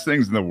best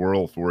things in the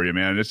world for you,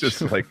 man. It's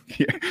just like,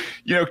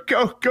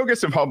 go get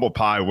some humble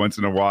pie once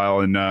in a while,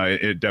 and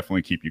it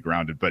definitely keep you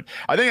grounded. But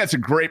I think that's a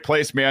great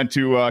place, man,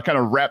 to kind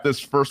of wrap this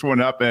first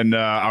one up. And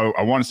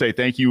I want to say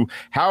thank you.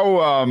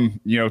 How,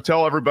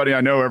 tell everybody,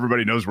 I know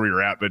everybody knows where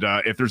you're at, but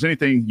if there's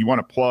anything you want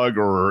to plug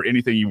or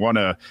anything you want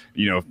to,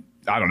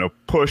 I don't know,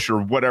 push or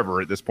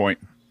whatever at this point.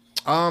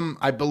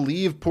 I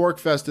believe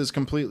PorcFest is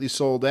completely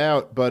sold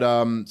out, but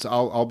so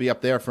I'll be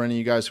up there for any of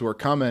you guys who are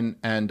coming.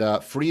 And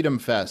Freedom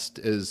Fest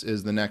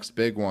is the next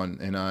big one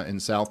in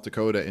South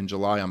Dakota in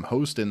July. I'm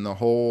hosting the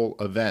whole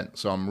event,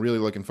 so I'm really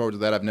looking forward to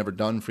that. I've never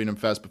done Freedom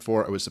Fest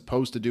before. I was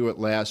supposed to do it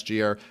last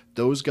year.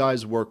 Those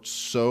guys worked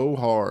so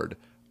hard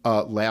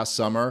last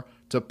summer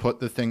to put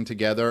the thing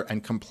together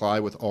and comply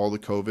with all the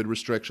COVID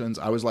restrictions.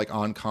 I was like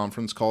on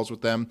conference calls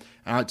with them,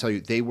 and I'll tell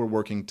you, they were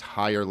working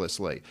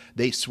tirelessly.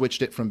 They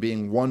switched it from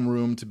being one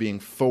room to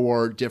being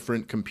 4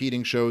 different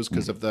competing shows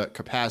because of the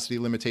capacity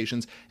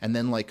limitations. And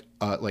then like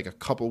a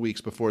couple weeks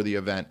before the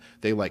event,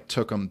 they like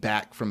took them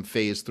back from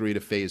phase 3 to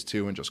phase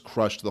 2 and just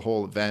crushed the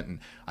whole event. And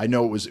I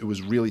know it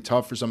was really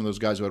tough for some of those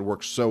guys who had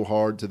worked so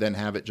hard to then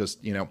have it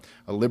just,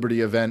 a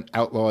Liberty event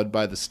outlawed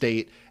by the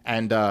state.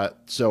 And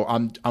so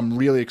I'm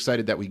really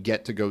excited that we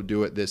get to go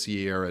do it this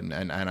year,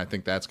 and I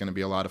think that's going to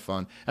be a lot of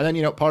fun. And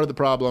then, part of the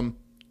problem,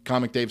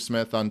 Comic Dave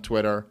Smith on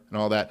Twitter and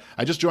all that.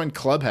 I just joined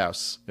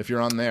Clubhouse. If you're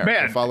on there,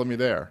 man, so follow me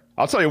there.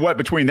 I'll tell you what,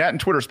 between that and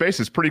Twitter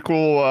Spaces, pretty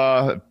cool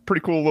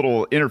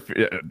little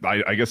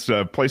I guess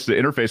place to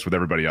interface with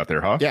everybody out there,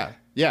 huh?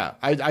 Yeah.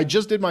 I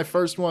just did my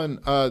first one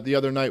the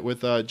other night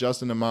with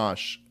Justin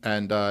Amash,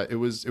 and it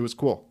was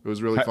cool. It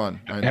was really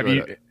fun. I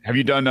enjoyed it. Have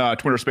you done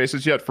Twitter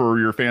Spaces yet for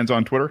your fans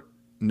on Twitter?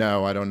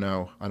 No, I don't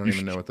know. I don't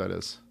even know what that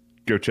is.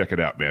 Go check it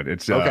out, man.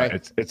 It's okay.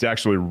 It's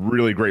actually a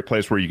really great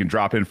place where you can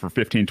drop in for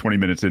 15, 20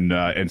 minutes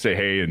and say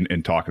hey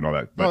and talk and all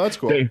that. But, that's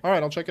cool. Hey, all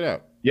right, I'll check it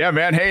out. Yeah,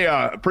 man. Hey,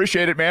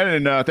 appreciate it, man.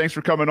 And thanks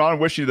for coming on.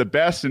 Wish you the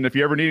best. And if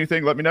you ever need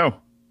anything, let me know.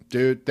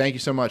 Dude, thank you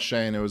so much,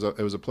 Shane. It was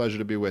a pleasure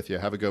to be with you.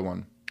 Have a good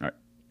one. All right.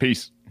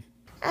 Peace.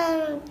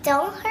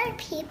 Don't hurt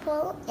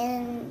people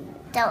and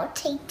don't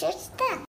take their stuff.